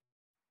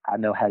 I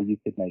know how you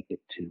could make it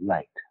too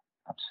late.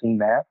 I've seen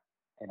that,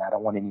 and I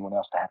don't want anyone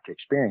else to have to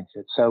experience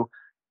it. So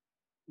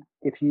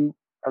if you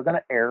are going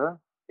to err,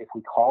 if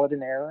we call it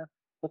an error,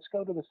 let's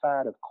go to the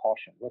side of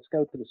caution. Let's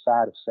go to the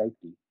side of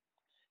safety.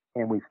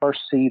 And we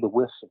first see the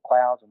wisps of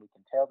clouds, and we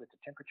can tell that the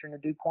temperature and the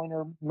dew point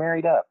are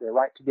married up. They're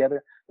right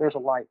together. There's a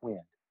light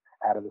wind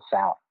out of the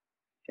south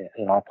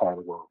in our part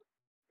of the world.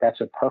 That's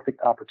a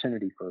perfect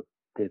opportunity for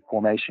the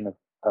formation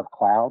of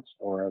clouds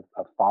or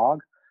of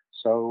fog.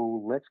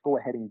 So let's go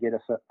ahead and get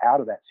us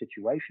out of that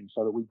situation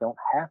so that we don't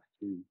have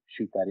to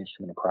shoot that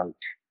instrument approach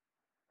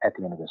at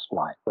the end of this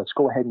flight. Let's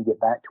go ahead and get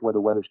back to where the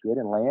weather's good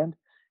and land,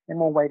 and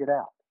we'll wait it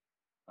out.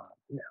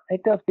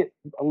 It does get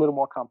a little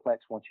more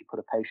complex once you put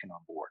a patient on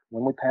board.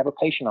 When we have a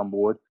patient on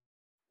board,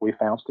 we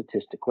found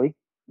statistically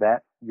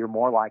that you're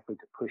more likely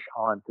to push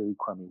on through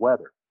crummy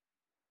weather.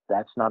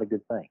 That's not a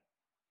good thing.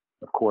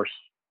 Of course,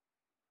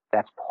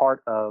 that's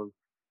part of,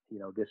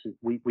 this is,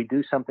 we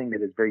do something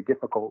that is very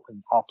difficult,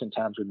 and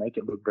oftentimes we make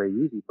it look very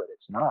easy, but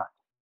it's not.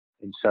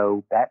 And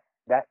so that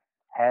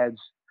adds,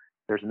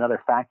 there's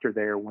another factor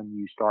there when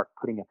you start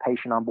putting a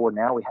patient on board.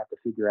 Now we have to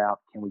figure out,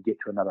 can we get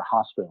to another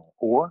hospital,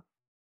 or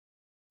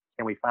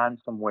can we find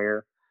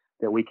somewhere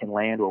that we can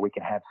land, where we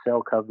can have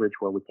cell coverage,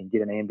 where we can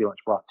get an ambulance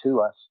brought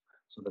to us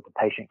so that the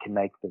patient can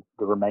make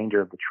the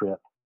remainder of the trip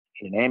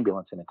in an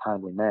ambulance in a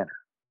timely manner.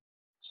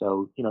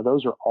 So,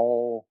 those are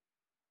all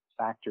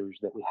factors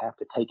that we have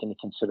to take into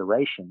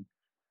consideration.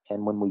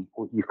 And when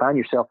you find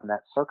yourself in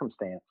that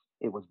circumstance,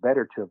 it was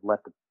better to have let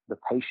the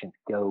patient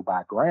go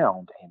by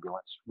ground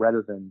ambulance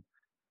rather than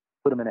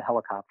put them in a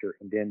helicopter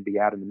and then be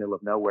out in the middle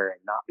of nowhere and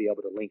not be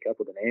able to link up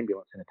with an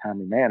ambulance in a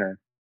timely manner,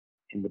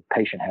 and the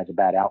patient has a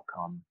bad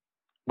outcome.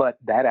 But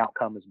that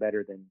outcome is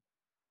better than,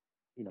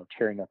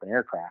 tearing up an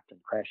aircraft and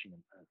crashing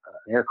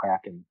an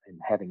aircraft and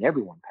having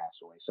everyone pass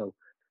away. So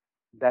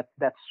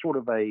that's sort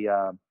of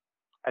a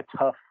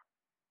tough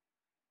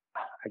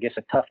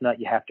nut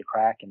you have to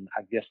crack. And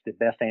I guess the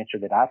best answer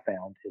that I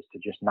found is to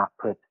just not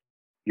put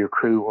your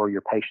crew or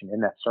your patient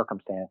in that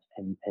circumstance.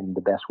 And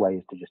the best way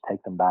is to just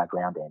take them by a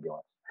ground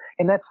ambulance.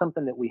 And that's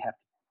something that we have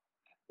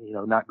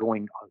to, not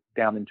going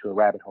down into a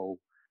rabbit hole,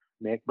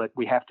 Mick, but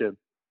we have to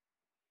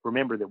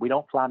remember that we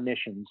don't fly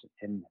missions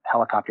in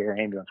helicopter air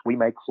ambulance. We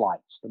make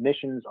flights. The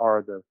missions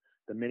are the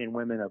men and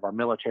women of our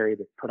military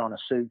that put on a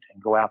suit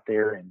and go out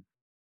there and,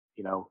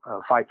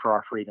 fight for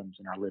our freedoms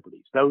and our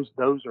liberties. Those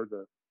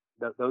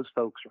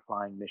folks are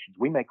flying missions.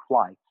 We make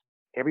flights.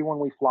 Everyone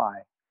we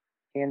fly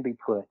can be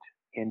put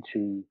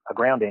into a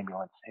ground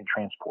ambulance and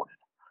transported.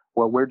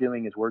 What we're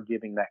doing is we're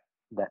giving that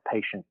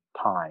patient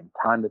time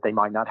that they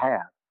might not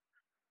have,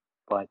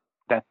 but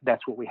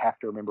that's what we have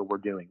to remember we're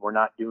doing. We're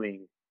not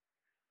doing,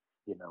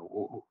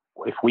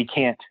 if we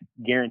can't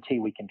guarantee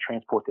we can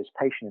transport this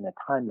patient in a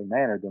timely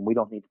manner, then we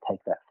don't need to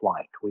take that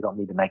flight. We don't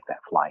need to make that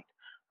flight.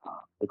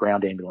 The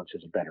ground ambulance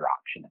is a better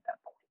option at that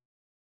point.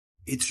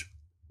 It's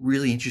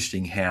really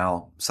interesting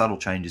how subtle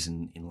changes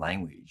in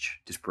language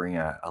just bring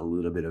a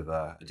little bit of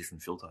a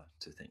different filter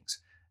to things.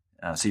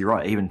 So you're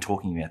right, even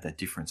talking about that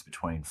difference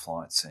between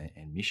flights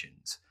and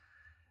missions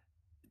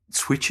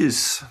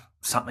switches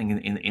something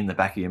in the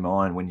back of your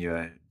mind when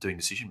you're doing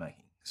decision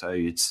making. So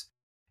it's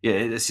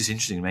just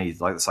interesting to me,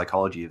 like the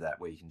psychology of that,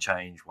 where you can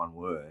change one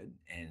word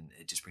and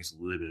it just brings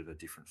a little bit of a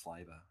different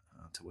flavour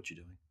to what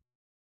you're doing.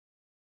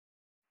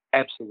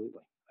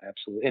 Absolutely,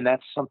 absolutely, and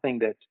that's something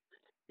that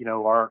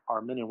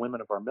our men and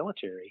women of our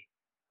military,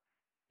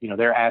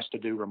 they're asked to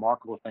do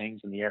remarkable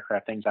things in the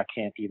aircraft, things I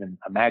can't even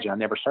imagine. I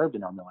never served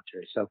in our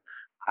military, so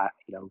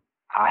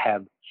I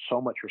have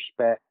so much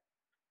respect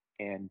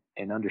and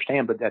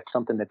understand, but that's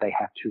something that they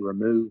have to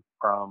remove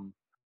from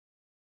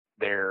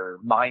their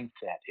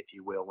mindset, if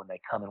you will, when they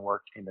come and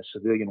work in the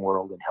civilian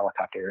world in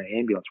helicopter and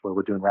ambulance, where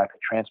we're doing rapid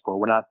transport.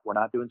 We're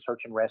not doing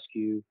search and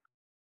rescue.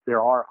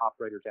 There are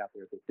operators out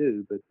there that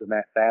do, but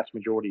the vast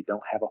majority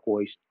don't have a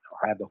hoist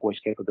or have the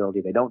hoist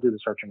capability. They don't do the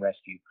search and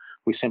rescue.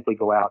 We simply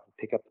go out and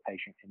pick up the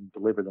patient and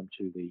deliver them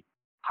to the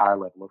higher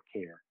level of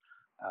care.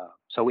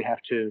 So we have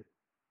to,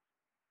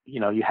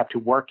 you have to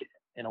work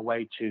in a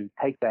way to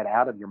take that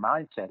out of your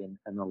mindset.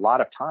 And a lot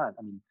of time,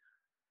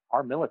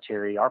 our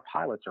military, our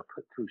pilots are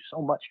put through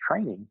so much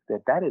training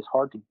that is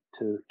hard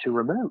to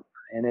remove.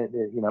 And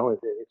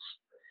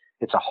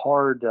it's a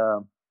hard,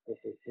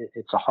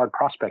 it's a hard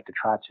prospect to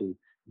try to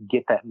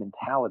get that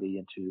mentality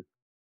and to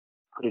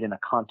put it in a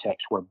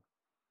context where,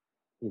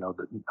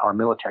 our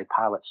military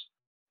pilots,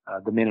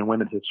 the men and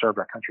women who have served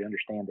our country,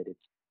 understand that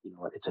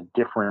it's a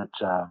different,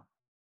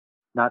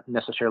 not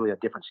necessarily a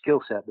different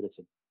skill set, but it's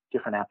a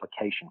different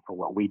application for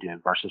what we do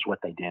versus what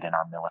they did in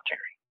our military.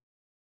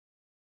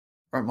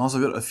 Right, Miles,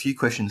 I've got a few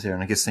questions there,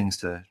 and I guess things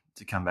to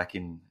come back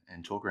in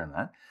and talk around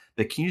that.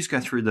 But can you just go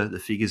through the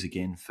figures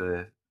again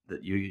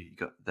that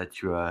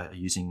you are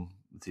using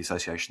with the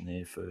association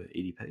there for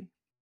EDP?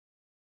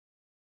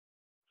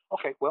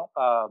 Okay, well,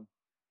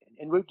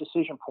 en route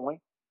decision point,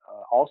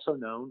 also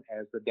known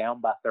as the down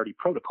by 30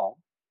 protocol,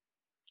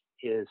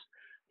 is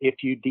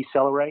if you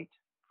decelerate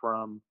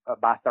from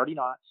by 30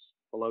 knots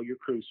below your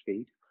cruise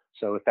speed.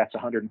 So if that's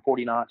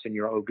 140 knots in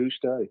your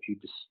Augusta, if you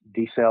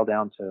decel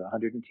down to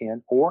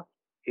 110, or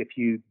if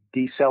you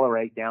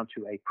decelerate down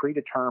to a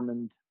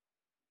predetermined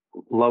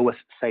lowest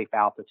safe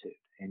altitude.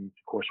 And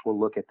of course, we'll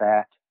look at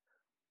that.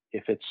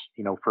 If it's,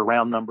 for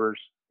round numbers,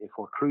 if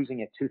we're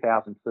cruising at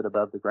 2,000 foot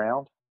above the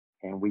ground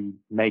and we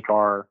make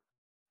our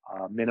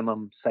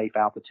minimum safe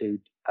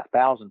altitude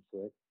 1,000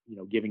 foot,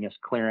 giving us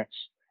clearance.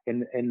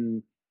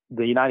 In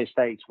the United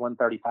States,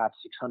 135-600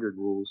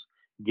 rules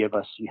give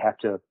us, you have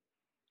to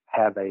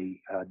have a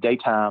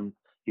daytime,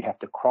 you have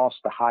to cross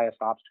the highest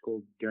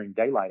obstacle during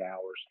daylight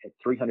hours at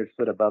 300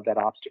 foot above that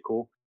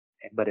obstacle.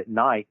 But at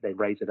night, they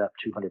raise it up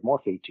 200 more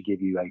feet to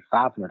give you a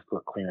 500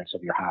 foot clearance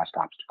of your highest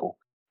obstacle.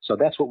 So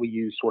that's what we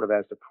use sort of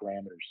as the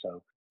parameters.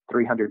 So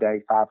 300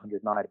 day,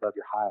 500 night above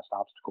your highest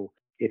obstacle.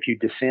 If you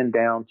descend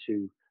down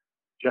to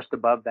just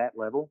above that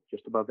level,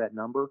 just above that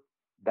number,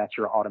 that's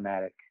your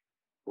automatic,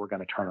 we're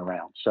going to turn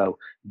around. So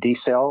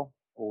decel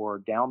or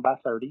down by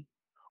 30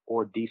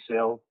 or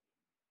decel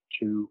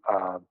to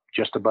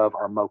just above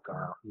our MOCA,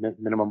 our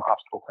minimum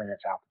obstacle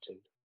clearance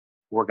altitude.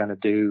 We're going to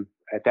do,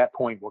 at that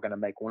point, we're going to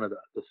make one of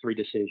the three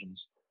decisions: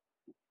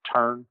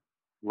 turn,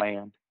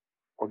 land,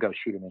 or go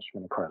shoot an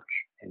instrument approach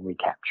and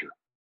recapture.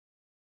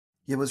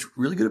 Yeah, what's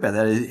really good about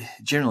that is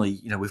generally,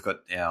 we've got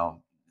our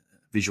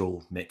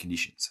visual met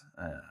conditions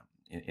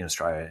in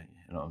Australia,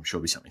 and I'm sure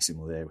it'll be something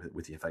similar there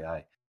with the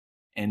FAA.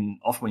 And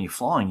often when you're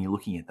flying, you're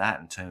looking at that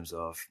in terms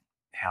of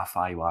how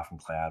far you are from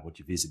cloud, what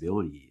your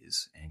visibility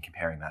is, and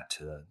comparing that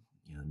to the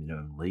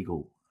minimum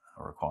legal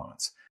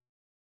requirements.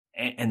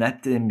 And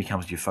that then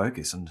becomes your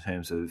focus in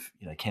terms of,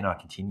 can I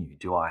continue?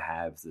 Do I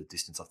have the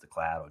distance off the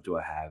cloud, or do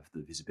I have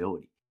the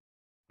visibility?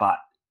 But,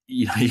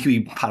 you could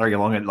be puttering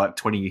along at like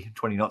 20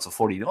 knots or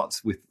 40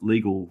 knots with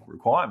legal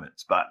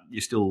requirements, but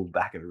you're still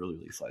back at a really,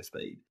 really slow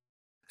speed.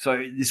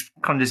 So this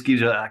kind of just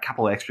gives you a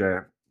couple of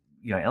extra,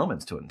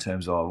 elements to it in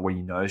terms of when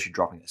you notice you're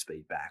dropping that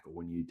speed back, or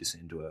when you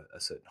descend to a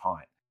certain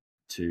height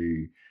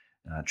to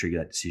trigger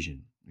that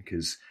decision.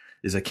 Because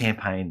there's a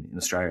campaign in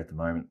Australia at the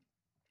moment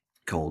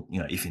called,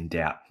 if in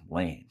doubt,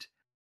 land.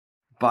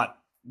 But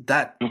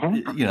that,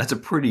 it's a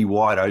pretty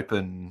wide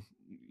open,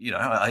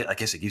 I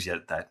guess it gives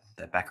you that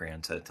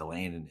background to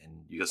land, and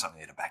you got something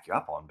there to back you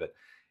up on, but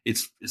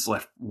it's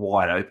left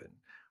wide open.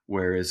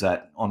 Whereas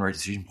that on-route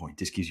decision point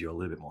just gives you a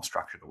little bit more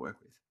structure to work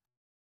with.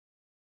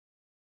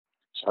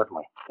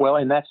 Certainly. Well,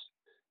 and that's,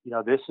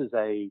 this is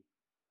a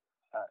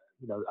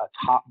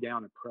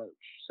top-down approach.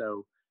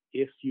 So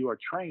if you are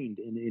trained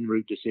in en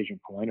route decision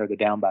point or the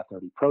down by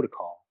 30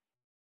 protocol,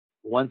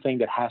 one thing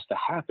that has to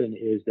happen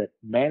is that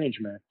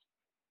management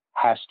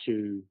has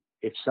to,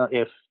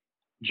 if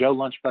Joe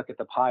Lunchbucket,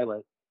 the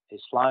pilot,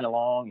 is flying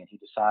along and he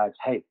decides,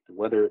 hey,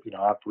 whether,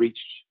 I've reached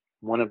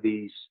one of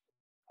these,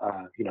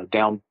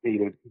 down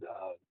either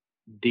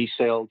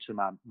decelled to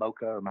my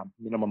MOCA or my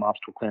minimum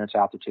obstacle clearance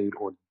altitude,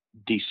 or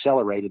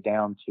decelerated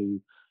down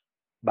to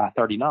by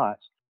 30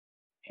 knots,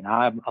 and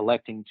I'm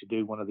electing to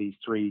do one of these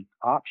three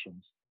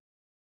options.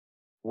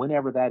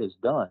 Whenever that is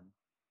done,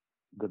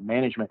 the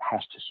management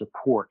has to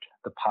support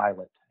the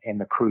pilot and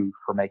the crew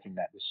for making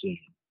that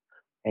decision.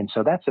 And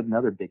so that's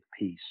another big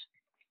piece.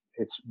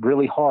 It's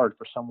really hard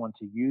for someone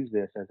to use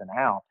this as an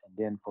out, and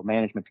then for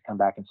management to come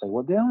back and say,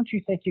 well, don't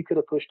you think you could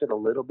have pushed it a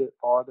little bit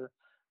farther?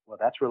 Well,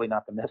 that's really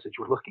not the message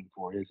we're looking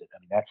for, is it?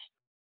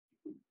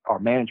 our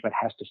management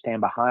has to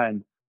stand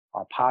behind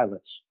our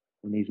pilots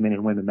when these men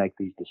and women make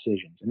these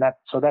decisions. And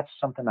that's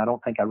something I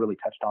don't think I really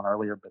touched on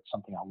earlier, but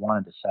something I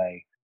wanted to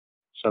say,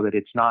 so that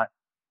it's not,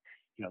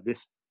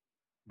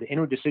 the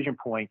inward decision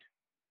point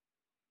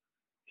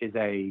is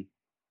a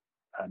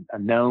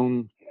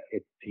known,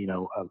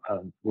 a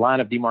line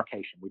of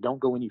demarcation. We don't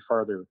go any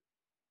further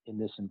in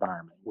this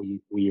environment.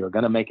 We are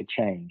going to make a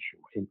change.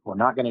 We're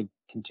not going to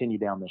continue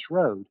down this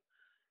road.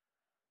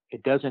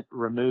 It doesn't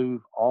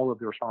remove all of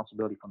the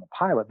responsibility from the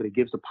pilot, but it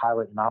gives the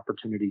pilot an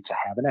opportunity to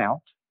have an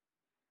out.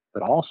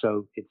 But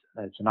also,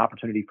 it's an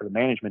opportunity for the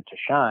management to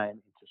shine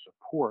and to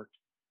support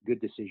good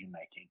decision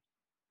making.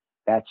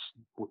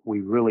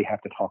 We really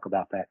have to talk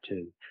about that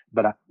too.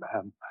 But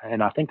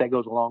I think that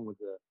goes along with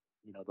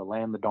the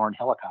land the darn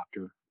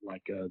helicopter,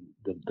 like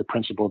the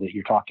principle that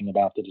you're talking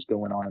about that is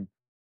going on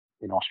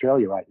in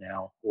Australia right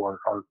now. Or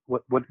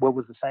what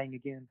was the saying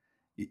again?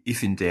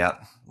 If in doubt,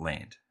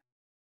 land.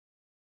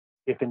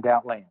 If in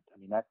doubt, land. I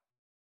mean,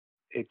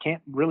 it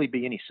can't really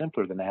be any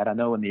simpler than that. I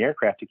know in the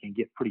aircraft it can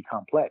get pretty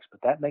complex,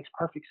 but that makes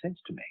perfect sense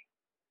to me.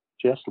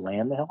 Just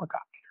land the helicopter.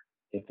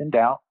 If in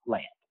doubt,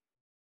 land.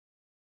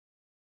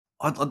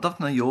 I'd love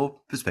to know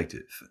your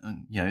perspective.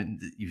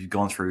 You've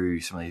gone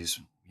through some of these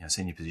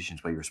senior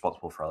positions where you're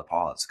responsible for other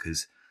pilots,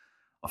 because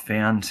I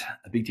found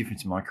a big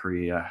difference in my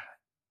career,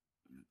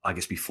 I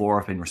guess, before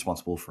I've been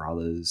responsible for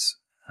others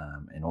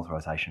and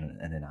authorization,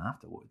 and then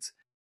afterwards,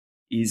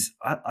 is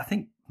I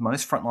think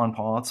most frontline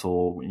pilots,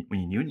 or when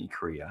you're new in your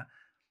career,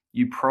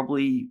 you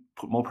probably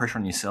put more pressure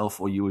on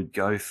yourself, or you would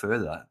go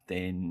further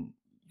than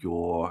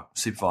your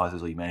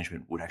supervisors or your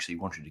management would actually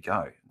want you to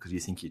go, because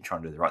you think you're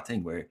trying to do the right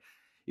thing. Where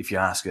if you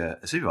ask a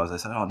supervisor, they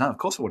say, "Oh no, of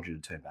course I want you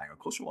to turn back. Of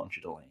course I want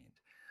you to land."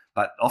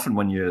 But often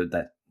when you're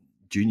that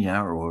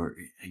junior or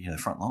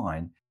front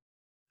line,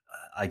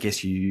 I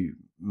guess you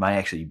may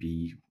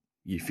actually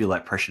you feel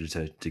that pressure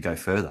to go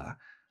further.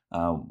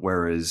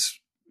 Whereas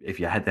if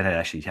you had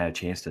actually had a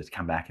chance to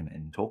come back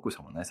and talk with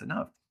someone, they said,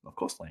 "No, of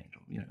course land.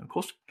 Of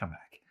course come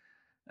back."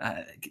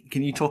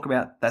 Can you talk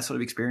about that sort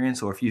of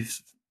experience, or if you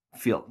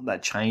feel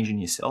that change in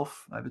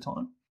yourself over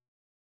time?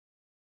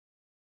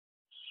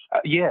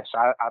 Yes,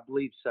 I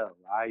believe so.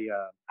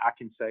 I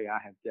can say I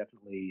have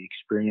definitely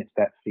experienced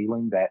that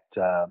feeling, that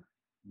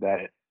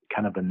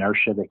kind of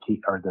inertia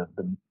or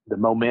the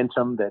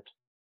momentum that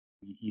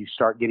you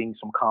start getting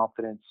some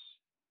confidence,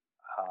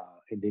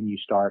 and then you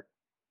start.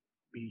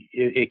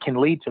 It can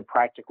lead to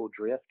practical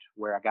drift,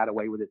 where I got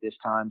away with it this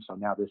time, so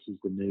now this is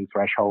the new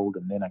threshold,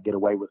 and then I get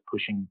away with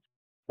pushing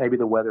maybe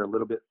the weather a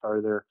little bit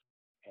further,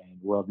 and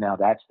well, now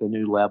that's the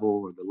new level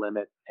or the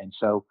limit. And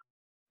so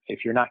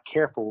if you're not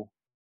careful,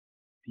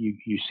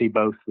 you see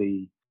both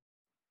the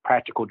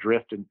practical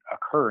drift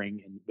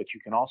occurring, but you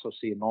can also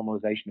see a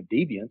normalization of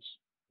deviant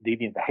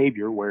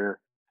behavior where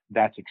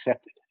that's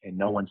accepted and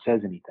no one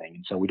says anything.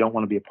 And so we don't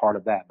want to be a part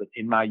of that. But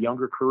in my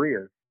younger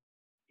career,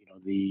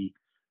 the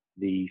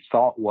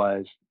thought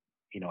was,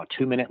 a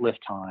 2-minute lift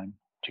time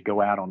to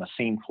go out on a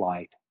scene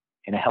flight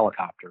in a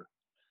helicopter.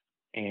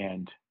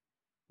 And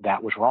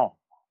that was wrong.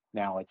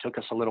 Now, it took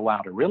us a little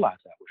while to realize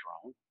that was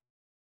wrong,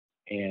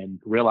 and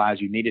realize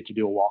you needed to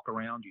do a walk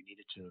around. You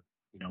needed to,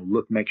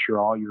 make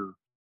sure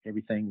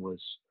everything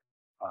was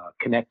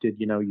connected.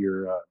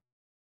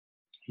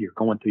 You're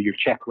going through your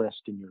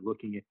checklist, and you're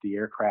looking at the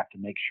aircraft to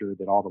make sure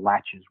that all the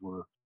latches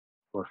were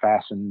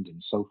fastened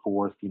and so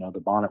forth.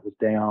 The bonnet was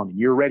down and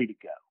you're ready to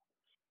go.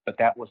 But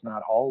that was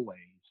not always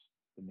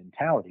the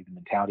mentality. The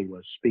mentality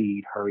was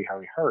speed, hurry,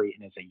 hurry, hurry.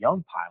 And as a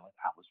young pilot,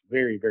 I was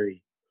very,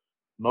 very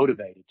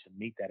motivated to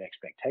meet that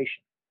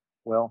expectation.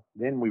 Well,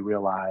 then we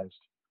realized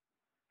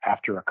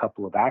after a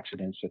couple of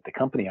accidents at the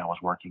company I was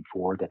working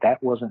for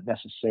that wasn't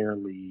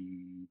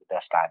necessarily the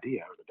best idea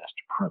or the best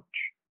approach.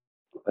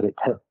 But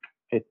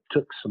it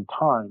took some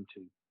time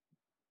to,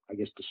 I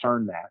guess,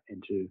 discern that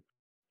and to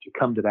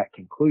come to that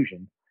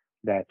conclusion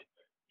that,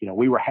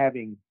 we were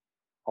having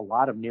a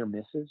lot of near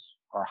misses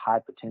or high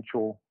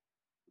potential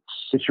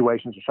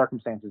situations or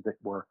circumstances that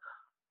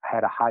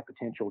had a high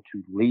potential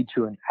to lead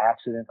to an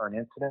accident or an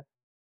incident.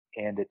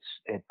 And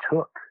it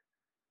took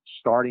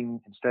starting,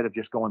 instead of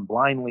just going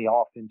blindly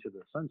off into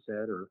the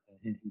sunset or,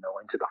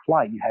 into the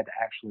flight, you had to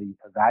actually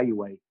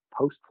evaluate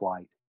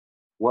post-flight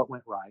what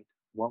went right,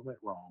 what went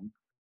wrong,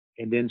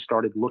 and then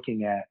started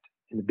looking at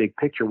in the big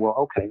picture,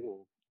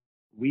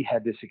 we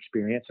had this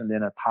experience, and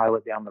then a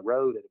pilot down the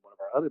road at one of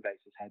our other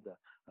bases had a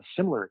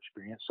similar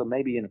experience. So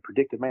maybe in a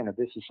predictive manner,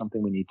 this is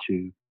something we need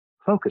to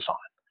focus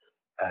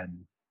on.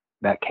 And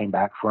that came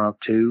back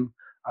to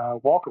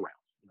walk around,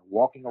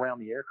 walking around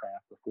the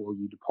aircraft before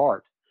you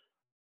depart,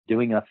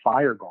 doing a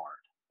fire guard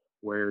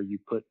where you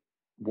put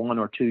 1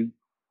 or 2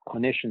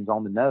 clinicians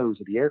on the nose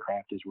of the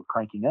aircraft as we're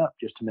cranking up,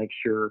 just to make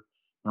sure,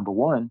 number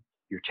one,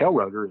 your tail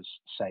rotor is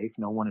safe.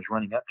 No one is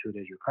running up to it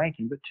as you're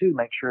cranking, but 2,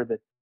 make sure that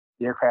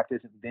the aircraft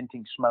isn't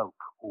venting smoke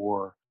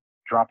or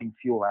dropping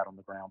fuel out on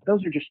the ground. But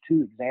those are just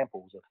 2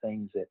 examples of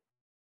things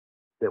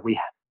that we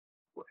have.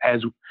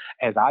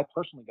 As I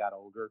personally got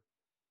older,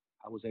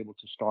 I was able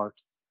to start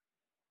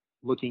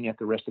looking at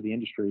the rest of the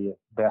industry at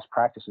best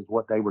practices,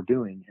 what they were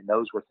doing, and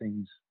those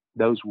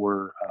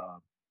were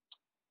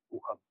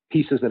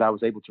pieces that I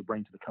was able to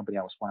bring to the company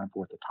I was flying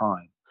for at the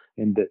time,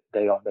 and that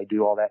they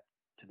do all that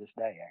to this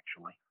day,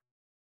 actually.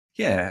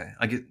 Yeah,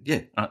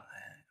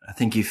 I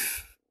think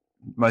if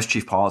most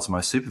chief pilots and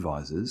most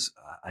supervisors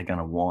are going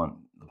to want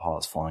the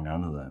pilots flying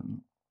under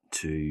them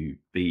to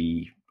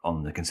be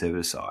on the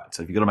conservative side.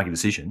 So if you've got to make a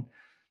decision,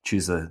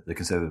 choose the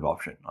conservative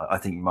option. I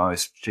think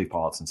most chief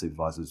pilots and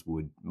supervisors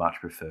would much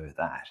prefer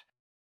that.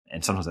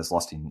 And sometimes that's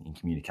lost in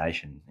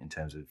communication in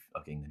terms of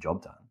getting the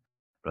job done.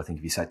 But I think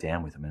if you sat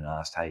down with them and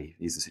asked, hey,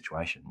 here's the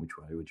situation, which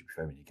way would you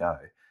prefer me to go?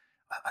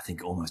 I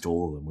think almost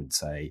all of them would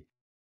say,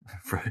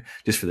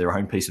 just for their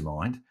own peace of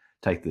mind,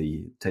 take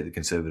the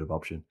conservative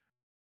option.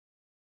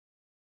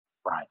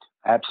 Right.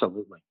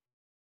 Absolutely.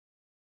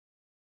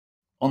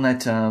 On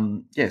that,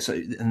 so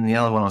and the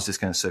other one I was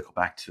just going to circle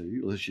back to,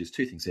 well, there's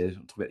two things there.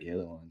 I'll talk about the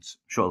airlines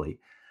shortly.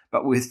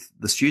 But with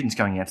the students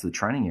going out to the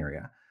training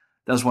area,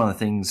 that was one of the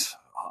things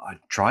I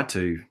tried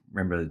to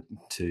remember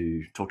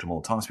to talk to them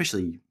all the time,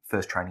 especially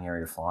first training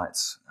area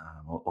flights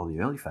or the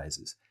early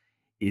phases,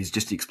 is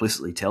just to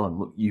explicitly tell them,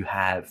 look, you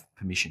have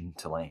permission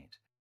to land,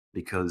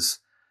 because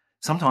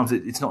sometimes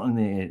it's not in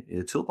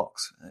their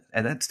toolbox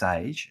at that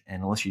stage,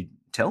 and unless you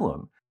tell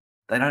them,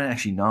 they don't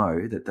actually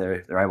know that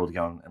they're able to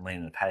go and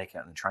land in a paddock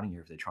out in the training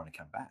area if they're trying to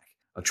come back.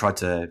 I tried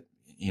to,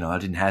 I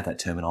didn't have that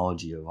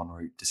terminology of en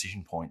route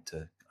decision point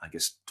to, I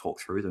guess, talk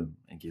through them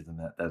and give them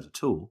that as a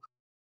tool.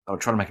 But I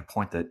try to make a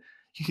point that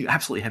you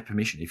absolutely have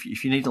permission.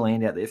 If you need to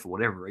land out there for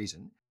whatever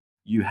reason,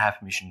 you have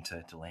permission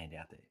to land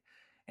out there.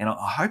 And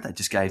I hope that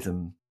just gave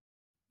them,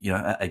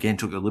 again,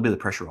 took a little bit of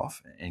the pressure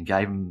off and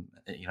gave them,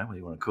 whether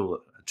you want to call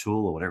it a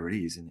tool or whatever it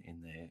is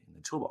in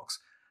the toolbox,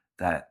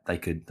 that they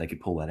could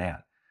pull that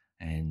out.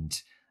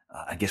 And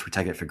I guess we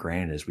take it for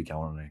granted as we go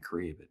on in our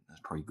career, but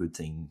that's probably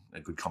a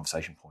good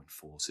conversation point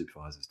for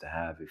supervisors to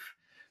have if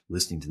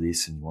listening to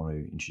this and you want to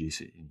introduce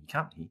it in your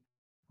company,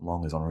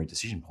 along as honorary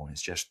decision point.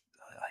 It's just,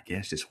 I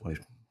guess, just always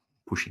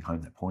pushing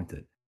home that point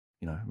that,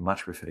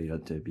 much prefer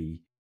to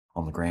be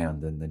on the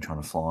ground than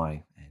trying to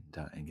fly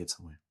and get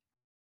somewhere.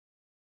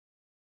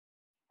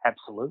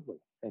 Absolutely.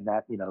 And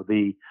that,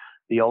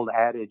 the old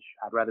adage,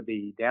 I'd rather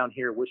be down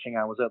here wishing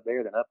I was up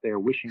there than up there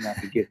wishing I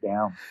could get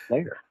down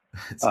there.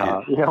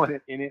 And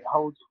it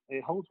holds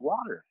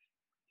water,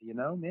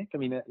 Nick. I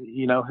mean,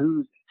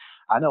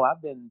 I know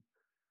I've been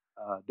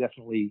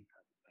definitely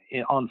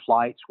on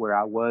flights where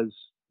I was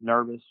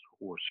nervous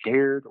or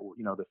scared, or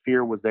the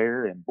fear was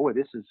there, and boy,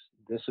 this is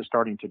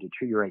starting to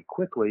deteriorate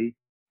quickly,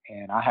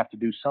 and I have to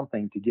do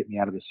something to get me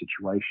out of this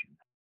situation.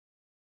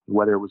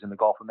 Whether it was in the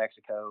Gulf of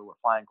Mexico or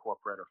flying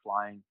corporate or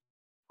flying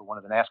for one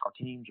of the NASCAR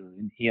teams or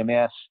in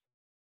EMS,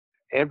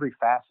 every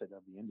facet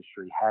of the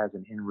industry has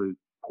an en route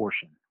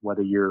portion.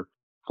 Whether you're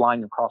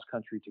flying across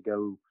country to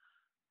go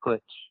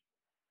put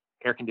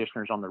air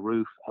conditioners on the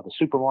roof of a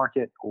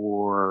supermarket,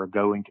 or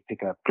going to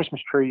pick up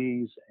Christmas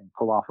trees and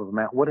pull off of a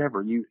mountain,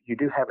 whatever, you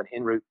do have an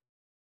en route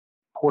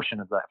portion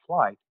of that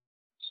flight.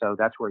 So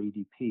that's where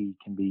EDP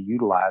can be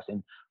utilized.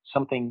 And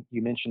something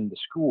you mentioned, the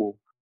school,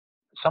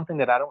 something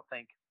that I don't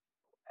think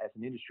as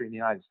an industry in the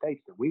United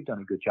States that we've done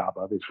a good job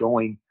of is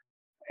going,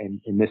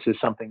 and this is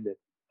something that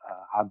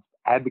I've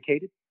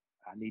advocated.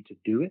 I need to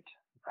do it.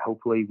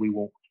 Hopefully we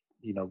won't,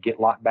 get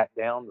locked back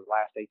down. The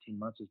last 18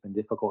 months has been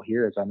difficult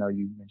here. As I know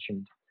you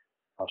mentioned,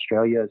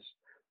 Australia is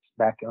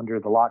back under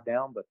the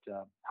lockdown, but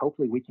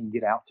hopefully we can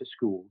get out to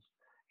schools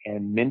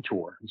and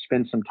mentor and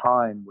spend some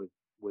time with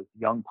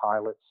young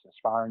pilots,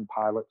 aspiring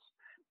pilots,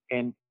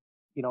 and,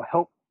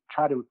 help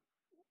try to,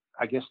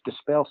 I guess,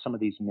 dispel some of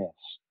these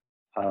myths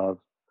of,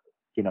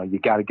 you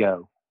got to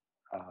go,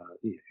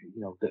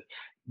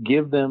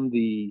 give them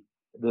the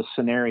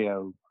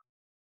scenario.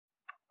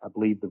 I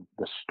believe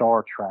the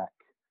Star Trek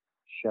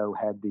show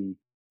had the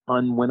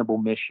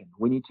unwinnable mission.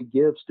 We need to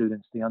give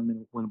students the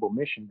unwinnable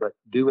mission, but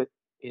do it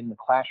in the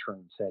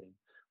classroom setting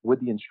with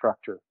the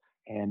instructor,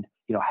 and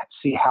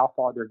see how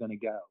far they're going to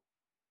go,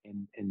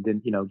 and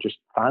then just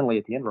finally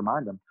at the end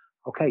remind them,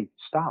 okay,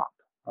 stop.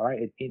 All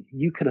right,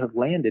 you could have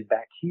landed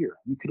back here.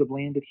 You could have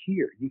landed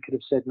here. You could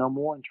have said no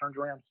more and turned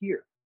around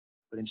here.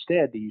 But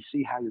instead, do you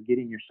see how you're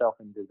getting yourself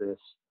into this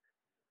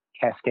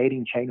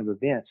cascading chain of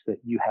events that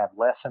you have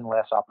less and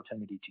less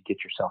opportunity to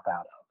get yourself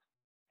out of?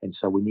 And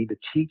so we need to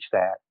teach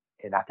that.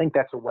 And I think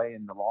that's a way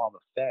in the law of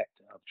effect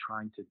of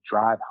trying to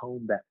drive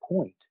home that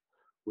point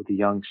with a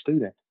young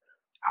student.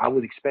 I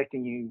was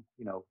expecting you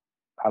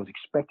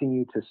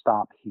to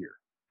stop here,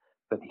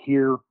 but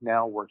here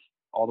now we're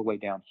all the way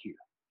down here.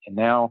 And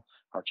now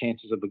our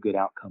chances of a good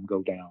outcome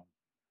go down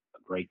a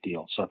great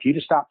deal. So if you'd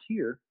have stopped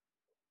here,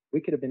 we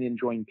could have been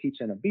enjoying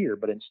pizza and a beer,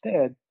 but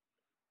instead,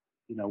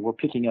 we're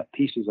picking up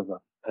pieces of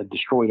a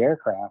destroyed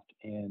aircraft.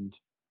 And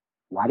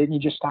why didn't you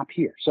just stop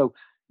here? So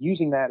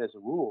using that as a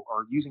rule,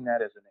 or using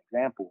that as an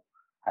example,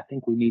 I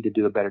think we need to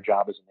do a better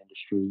job as an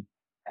industry,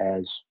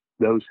 as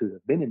those who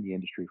have been in the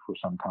industry for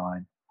some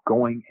time,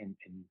 going and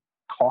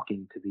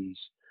talking to these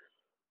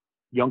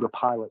younger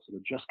pilots that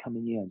are just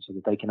coming in so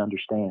that they can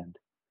understand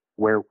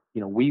where,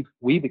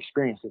 we've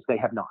experienced this, they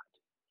have not.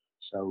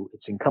 So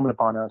it's incumbent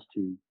upon us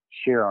to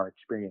share our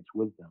experience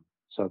with them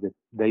so that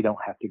they don't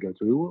have to go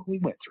through what we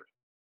went through.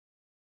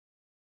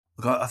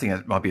 Look, I think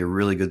that might be a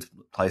really good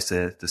place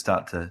to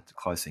start to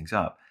close things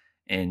up.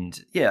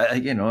 And yeah,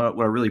 again, what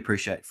I really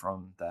appreciate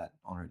from that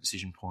On Route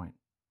Decision Point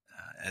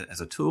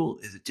as a tool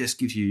is it just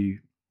gives you,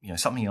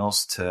 something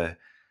else to,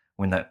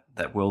 when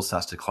that world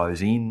starts to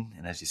close in.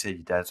 And as you said,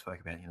 your dad spoke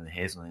about, the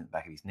hairs on the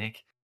back of his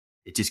neck.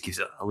 It just gives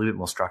a little bit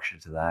more structure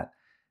to that.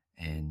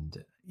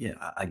 And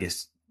yeah, I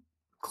guess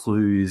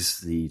clues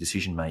the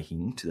decision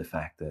making to the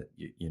fact that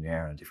you're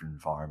now in a different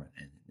environment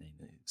and need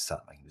to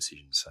start making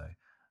decisions. So,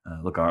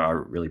 look, I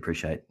really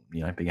appreciate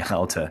being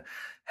able to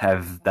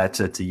have that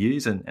to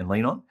use and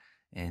lean on,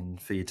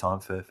 and for your time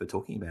for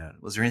talking about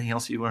it. Was there anything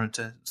else you wanted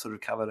to sort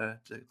of cover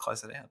to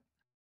close that out?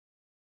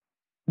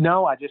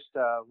 No, I just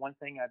one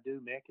thing I do,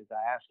 Mick, is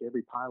I ask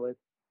every pilot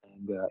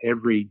and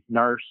every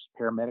nurse,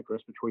 paramedic,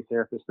 respiratory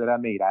therapist that I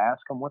meet, I ask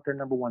them what their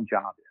number one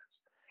job is.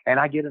 And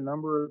I get a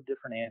number of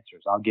different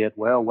answers. I'll get,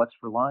 well, what's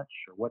for lunch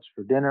or what's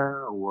for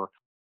dinner? Or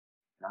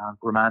I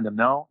remind them,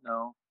 no,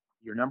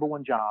 your number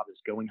one job is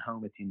going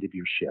home at the end of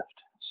your shift.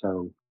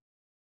 So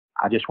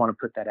I just want to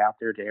put that out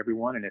there to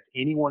everyone. And if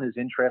anyone is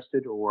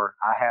interested, or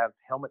I have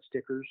helmet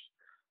stickers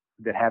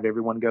that have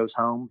everyone goes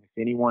home, if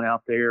anyone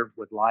out there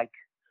would like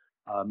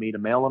me to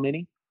mail them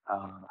any,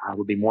 I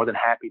would be more than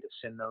happy to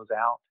send those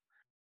out.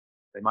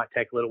 They might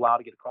take a little while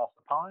to get across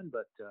the pond,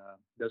 but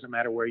doesn't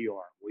matter where you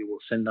are. We will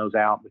send those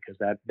out because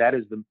that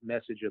is the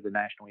message of the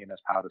National EMS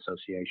Pilot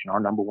Association.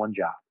 Our number one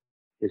job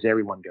is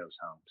everyone goes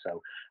home.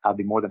 So I'll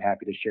be more than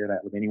happy to share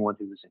that with anyone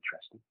who is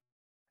interested.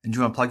 And do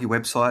you want to plug your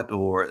website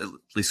or at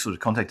least sort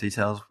of contact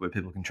details where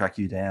people can track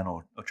you down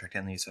or track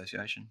down the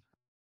association?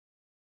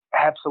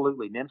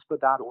 Absolutely.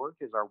 NIMSPA.org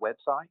is our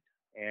website.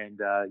 And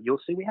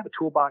you'll see we have a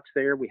toolbox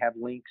there. We have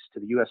links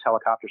to the U.S.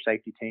 Helicopter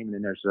Safety Team, and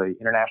then there's the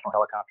International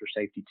Helicopter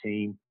Safety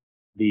Team.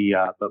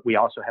 But we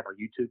also have our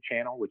YouTube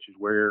channel, which is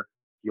where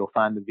you'll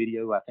find the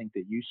video I think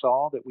that you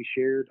saw that we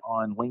shared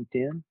on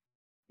LinkedIn.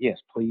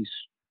 Yes, please,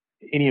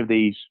 any of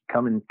these,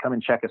 come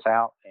and check us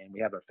out. And we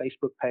have our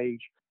Facebook page.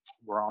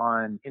 We're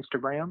on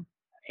Instagram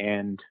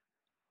and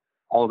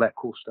all of that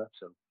cool stuff.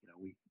 So,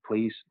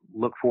 please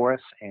look for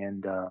us.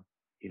 And,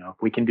 if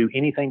we can do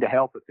anything to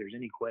help, if there's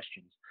any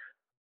questions,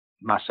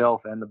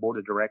 myself and the board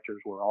of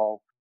directors, we're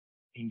all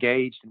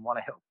engaged and want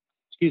to help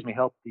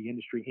the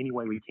industry any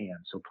way we can.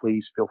 So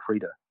please feel free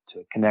to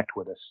connect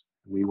with us.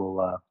 We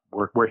will,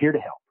 we're here to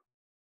help.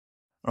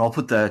 I'll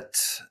put that,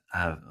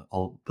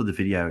 I'll put the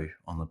video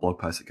on the blog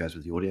post that goes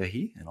with the audio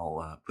here, and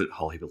I'll put a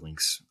whole heap of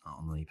links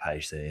on the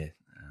page there.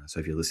 So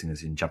if you're listening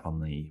to this and jump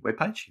on the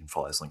webpage, you can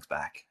follow those links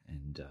back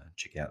and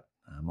check out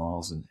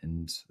Miles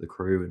and the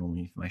crew and all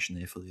the information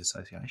there for the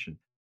association.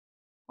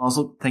 Miles,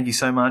 look, thank you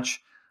so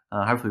much.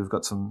 Hopefully we've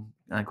got some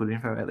good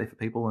info out there for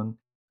people, and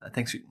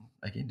thanks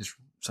again just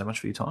so much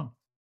for your time.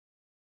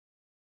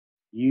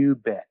 You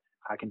bet.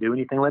 I can do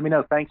anything. Let me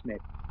know. Thanks,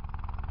 Nick.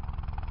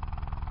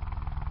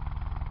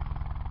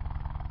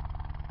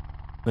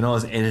 When I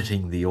was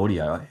editing the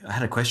audio, I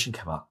had a question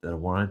come up that I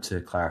wanted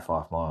to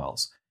clarify for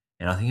Miles,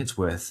 and I think it's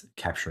worth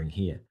capturing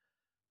here.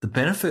 The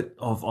benefit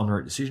of On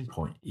Route Decision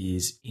Point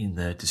is in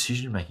the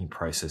decision-making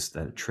process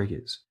that it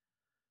triggers.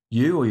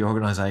 You or your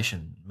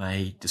organisation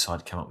may decide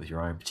to come up with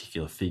your own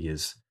particular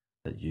figures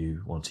that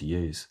you want to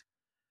use.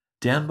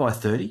 Down by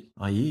 30,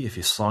 i.e. if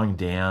you're slowing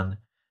down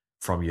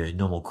from your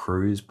normal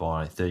cruise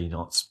by 30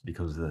 knots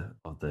because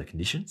of the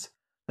conditions,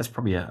 that's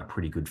probably a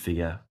pretty good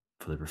figure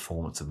for the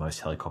performance of most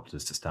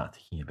helicopters to start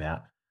thinking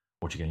about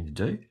what you're going to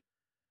do.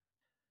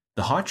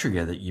 The height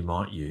trigger that you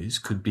might use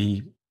could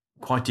be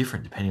quite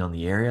different depending on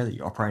the area that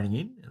you're operating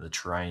in and the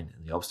terrain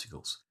and the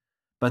obstacles.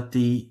 But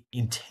the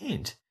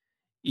intent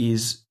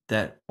is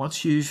that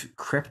once you've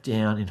crept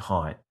down in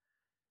height,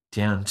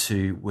 down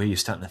to where you're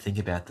starting to think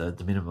about the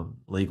minimum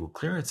legal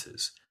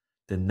clearances,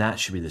 then that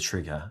should be the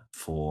trigger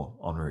for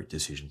En route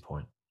decision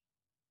point.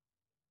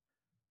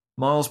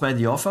 Miles made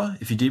the offer.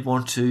 If you did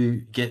want to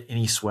get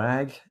any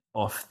swag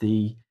off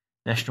the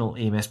National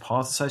EMS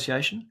Pilots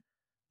Association,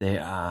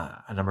 there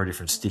are a number of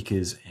different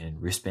stickers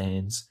and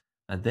wristbands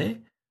there.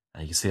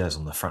 You can see those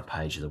on the front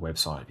page of the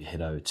website if you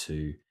head over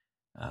to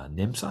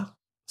NEMSA,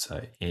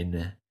 so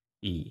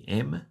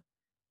NEMSPA.org,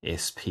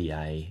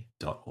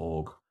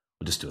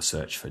 or just do a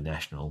search for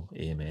National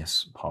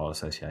EMS Pilot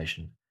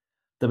Association.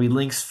 There'll be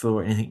links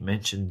for anything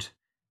mentioned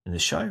in the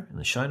show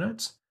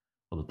notes,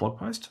 or the blog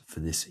post for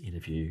this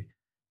interview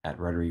at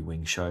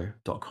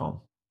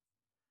rotarywingshow.com.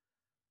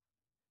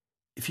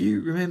 If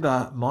you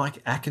remember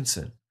Mike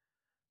Atkinson,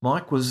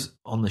 Mike was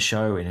on the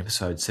show in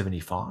episode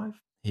 75.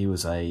 He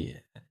was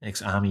an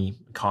ex-Army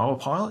Kiowa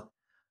pilot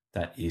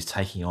that is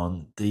taking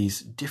on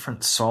these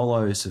different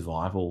solo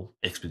survival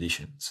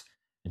expeditions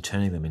and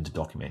turning them into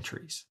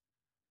documentaries.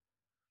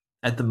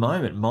 At the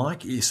moment,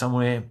 Mike is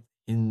somewhere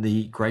in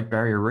the Great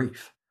Barrier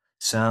Reef,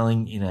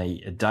 sailing in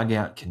a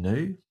dugout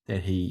canoe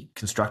that he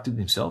constructed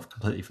himself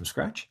completely from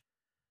scratch.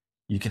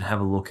 You can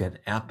have a look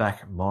at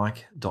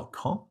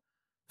outbackmike.com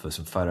for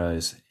some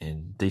photos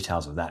and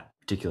details of that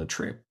particular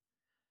trip.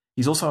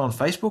 He's also on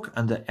Facebook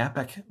under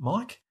Outback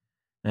Mike,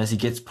 and as he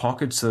gets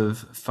pockets of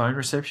phone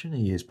reception,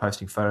 he is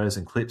posting photos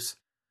and clips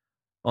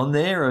on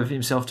there of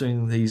himself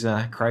doing these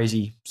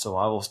crazy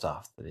survival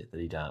stuff that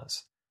he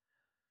does.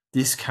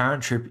 This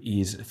current trip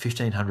is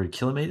 1,500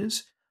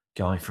 kilometres,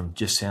 going from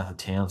just south of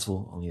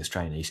Townsville on the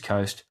Australian east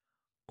coast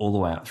all the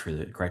way up through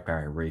the Great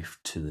Barrier Reef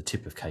to the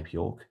tip of Cape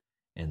York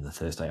and the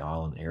Thursday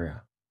Island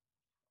area.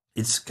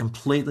 It's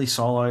completely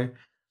solo.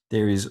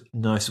 There is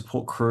no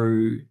support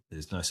crew,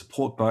 there's no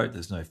support boat,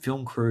 there's no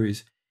film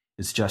crews.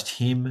 It's just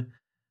him,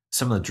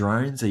 some of the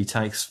drones that he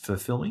takes for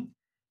filming,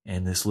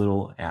 and this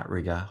little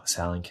outrigger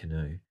sailing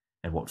canoe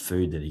and what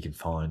food that he can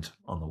find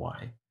on the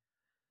way.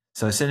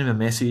 So send him a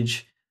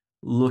message,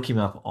 look him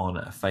up on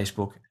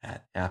Facebook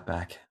at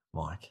Outback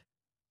Mike.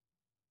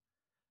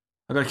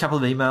 I got a couple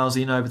of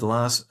emails in over the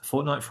last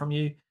fortnight from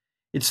you.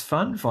 It's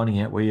fun finding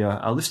out where you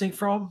are listening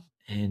from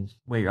and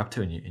where you're up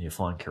to in your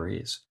flying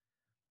careers.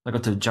 I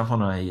got to jump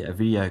on a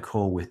video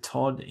call with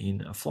Todd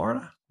in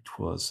Florida, which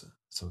was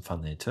some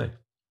fun there too.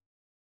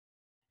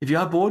 If you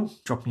are bored,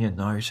 drop me a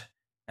note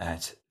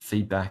at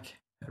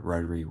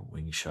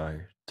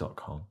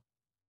feedback@rotarywingshow.com.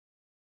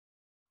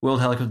 World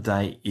Helicopter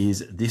Day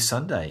is this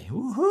Sunday.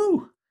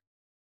 Woohoo!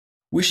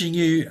 Wishing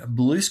you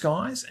blue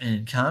skies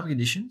and calm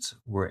conditions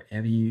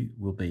wherever you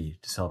will be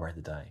to celebrate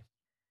the day.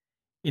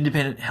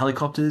 Independent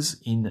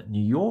Helicopters in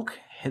New York,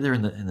 Heather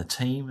and the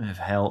team have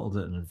held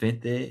an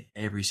event there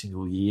every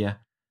single year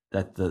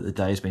that the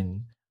day has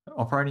been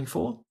operating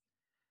for.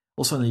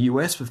 Also in the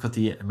US, we've got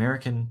the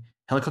American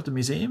Helicopter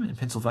Museum in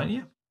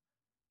Pennsylvania.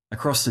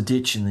 Across the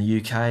ditch in the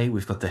UK,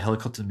 we've got the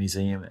Helicopter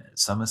Museum at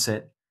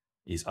Somerset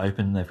is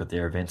open. They've got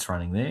their events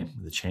running there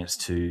with a chance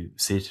to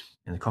sit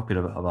in the cockpit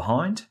of a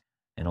Hind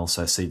and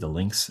also see the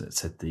Lynx that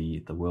set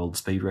the world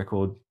speed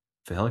record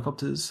for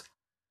helicopters.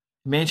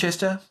 In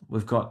Manchester,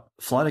 we've got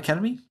Flight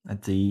Academy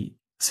at the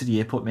City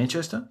Airport,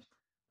 Manchester.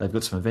 They've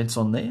got some events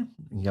on there.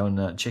 You can go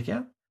and check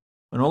out.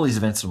 And all these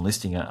events I'm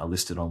listing are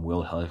listed on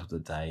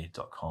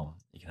worldhelicopterday.com.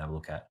 You can have a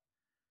look at.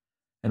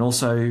 And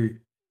also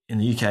in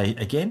the UK,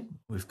 again,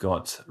 we've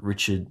got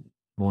Richard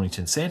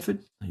Mornington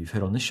Sanford, who you've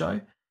heard on this show.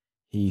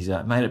 He's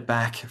made it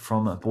back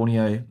from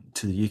Borneo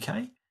to the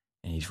UK,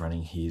 and he's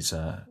running his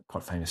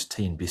quite famous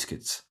Tea and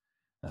Biscuits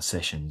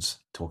sessions,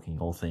 talking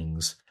all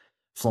things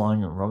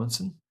flying at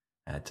Robinson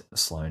at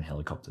Sloan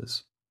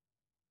Helicopters.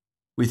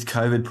 With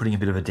COVID putting a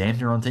bit of a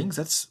dampener on things,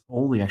 that's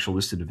all the actual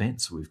listed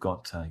events we've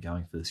got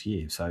going for this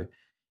year. So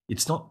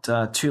it's not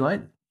too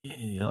late.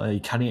 You're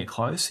cutting it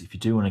close. If you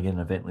do want to get an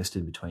event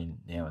listed between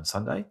now and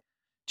Sunday,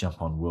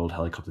 jump on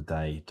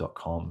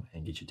worldhelicopterday.com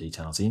and get your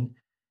details in.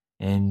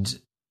 And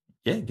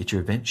get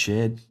your event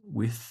shared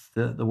with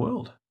the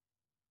world.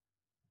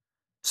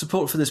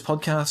 Support for this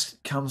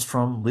podcast comes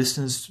from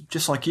listeners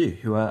just like you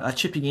who are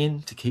chipping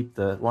in to keep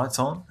the lights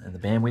on and the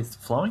bandwidth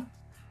flowing.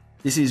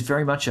 This is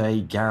very much a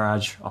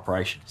garage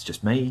operation. It's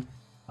just me,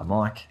 a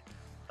mic,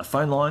 a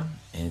phone line,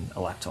 and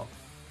a laptop.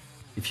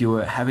 If you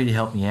were happy to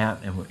help me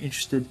out and were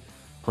interested,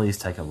 please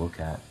take a look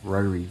at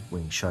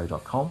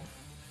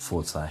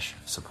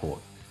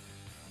rotarywingshow.com/support.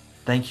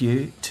 Thank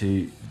you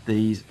to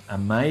these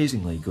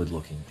amazingly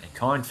good-looking and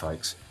kind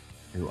folks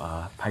who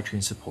are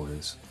Patreon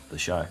supporters of the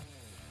show.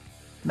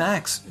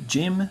 Max,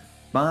 Jim,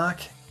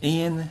 Mark,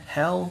 Ian,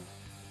 Hal,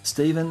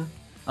 Stephen,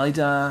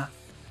 Alidar,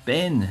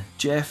 Ben,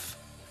 Jeff,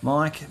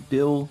 Mike,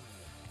 Bill,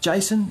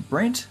 Jason,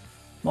 Brent,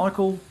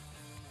 Michael,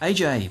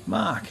 AJ,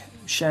 Mark,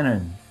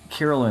 Shannon,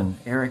 Carolyn,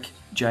 Eric,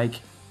 Jake,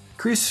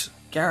 Chris,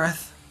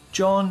 Gareth,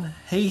 John,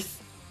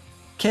 Heath,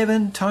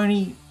 Kevin,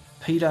 Tony,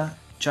 Peter,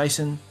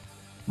 Jason,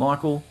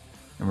 Michael,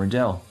 and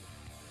Riddell.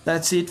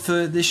 That's it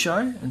for this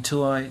show.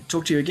 Until I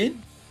talk to you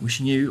again,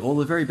 wishing you all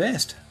the very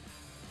best.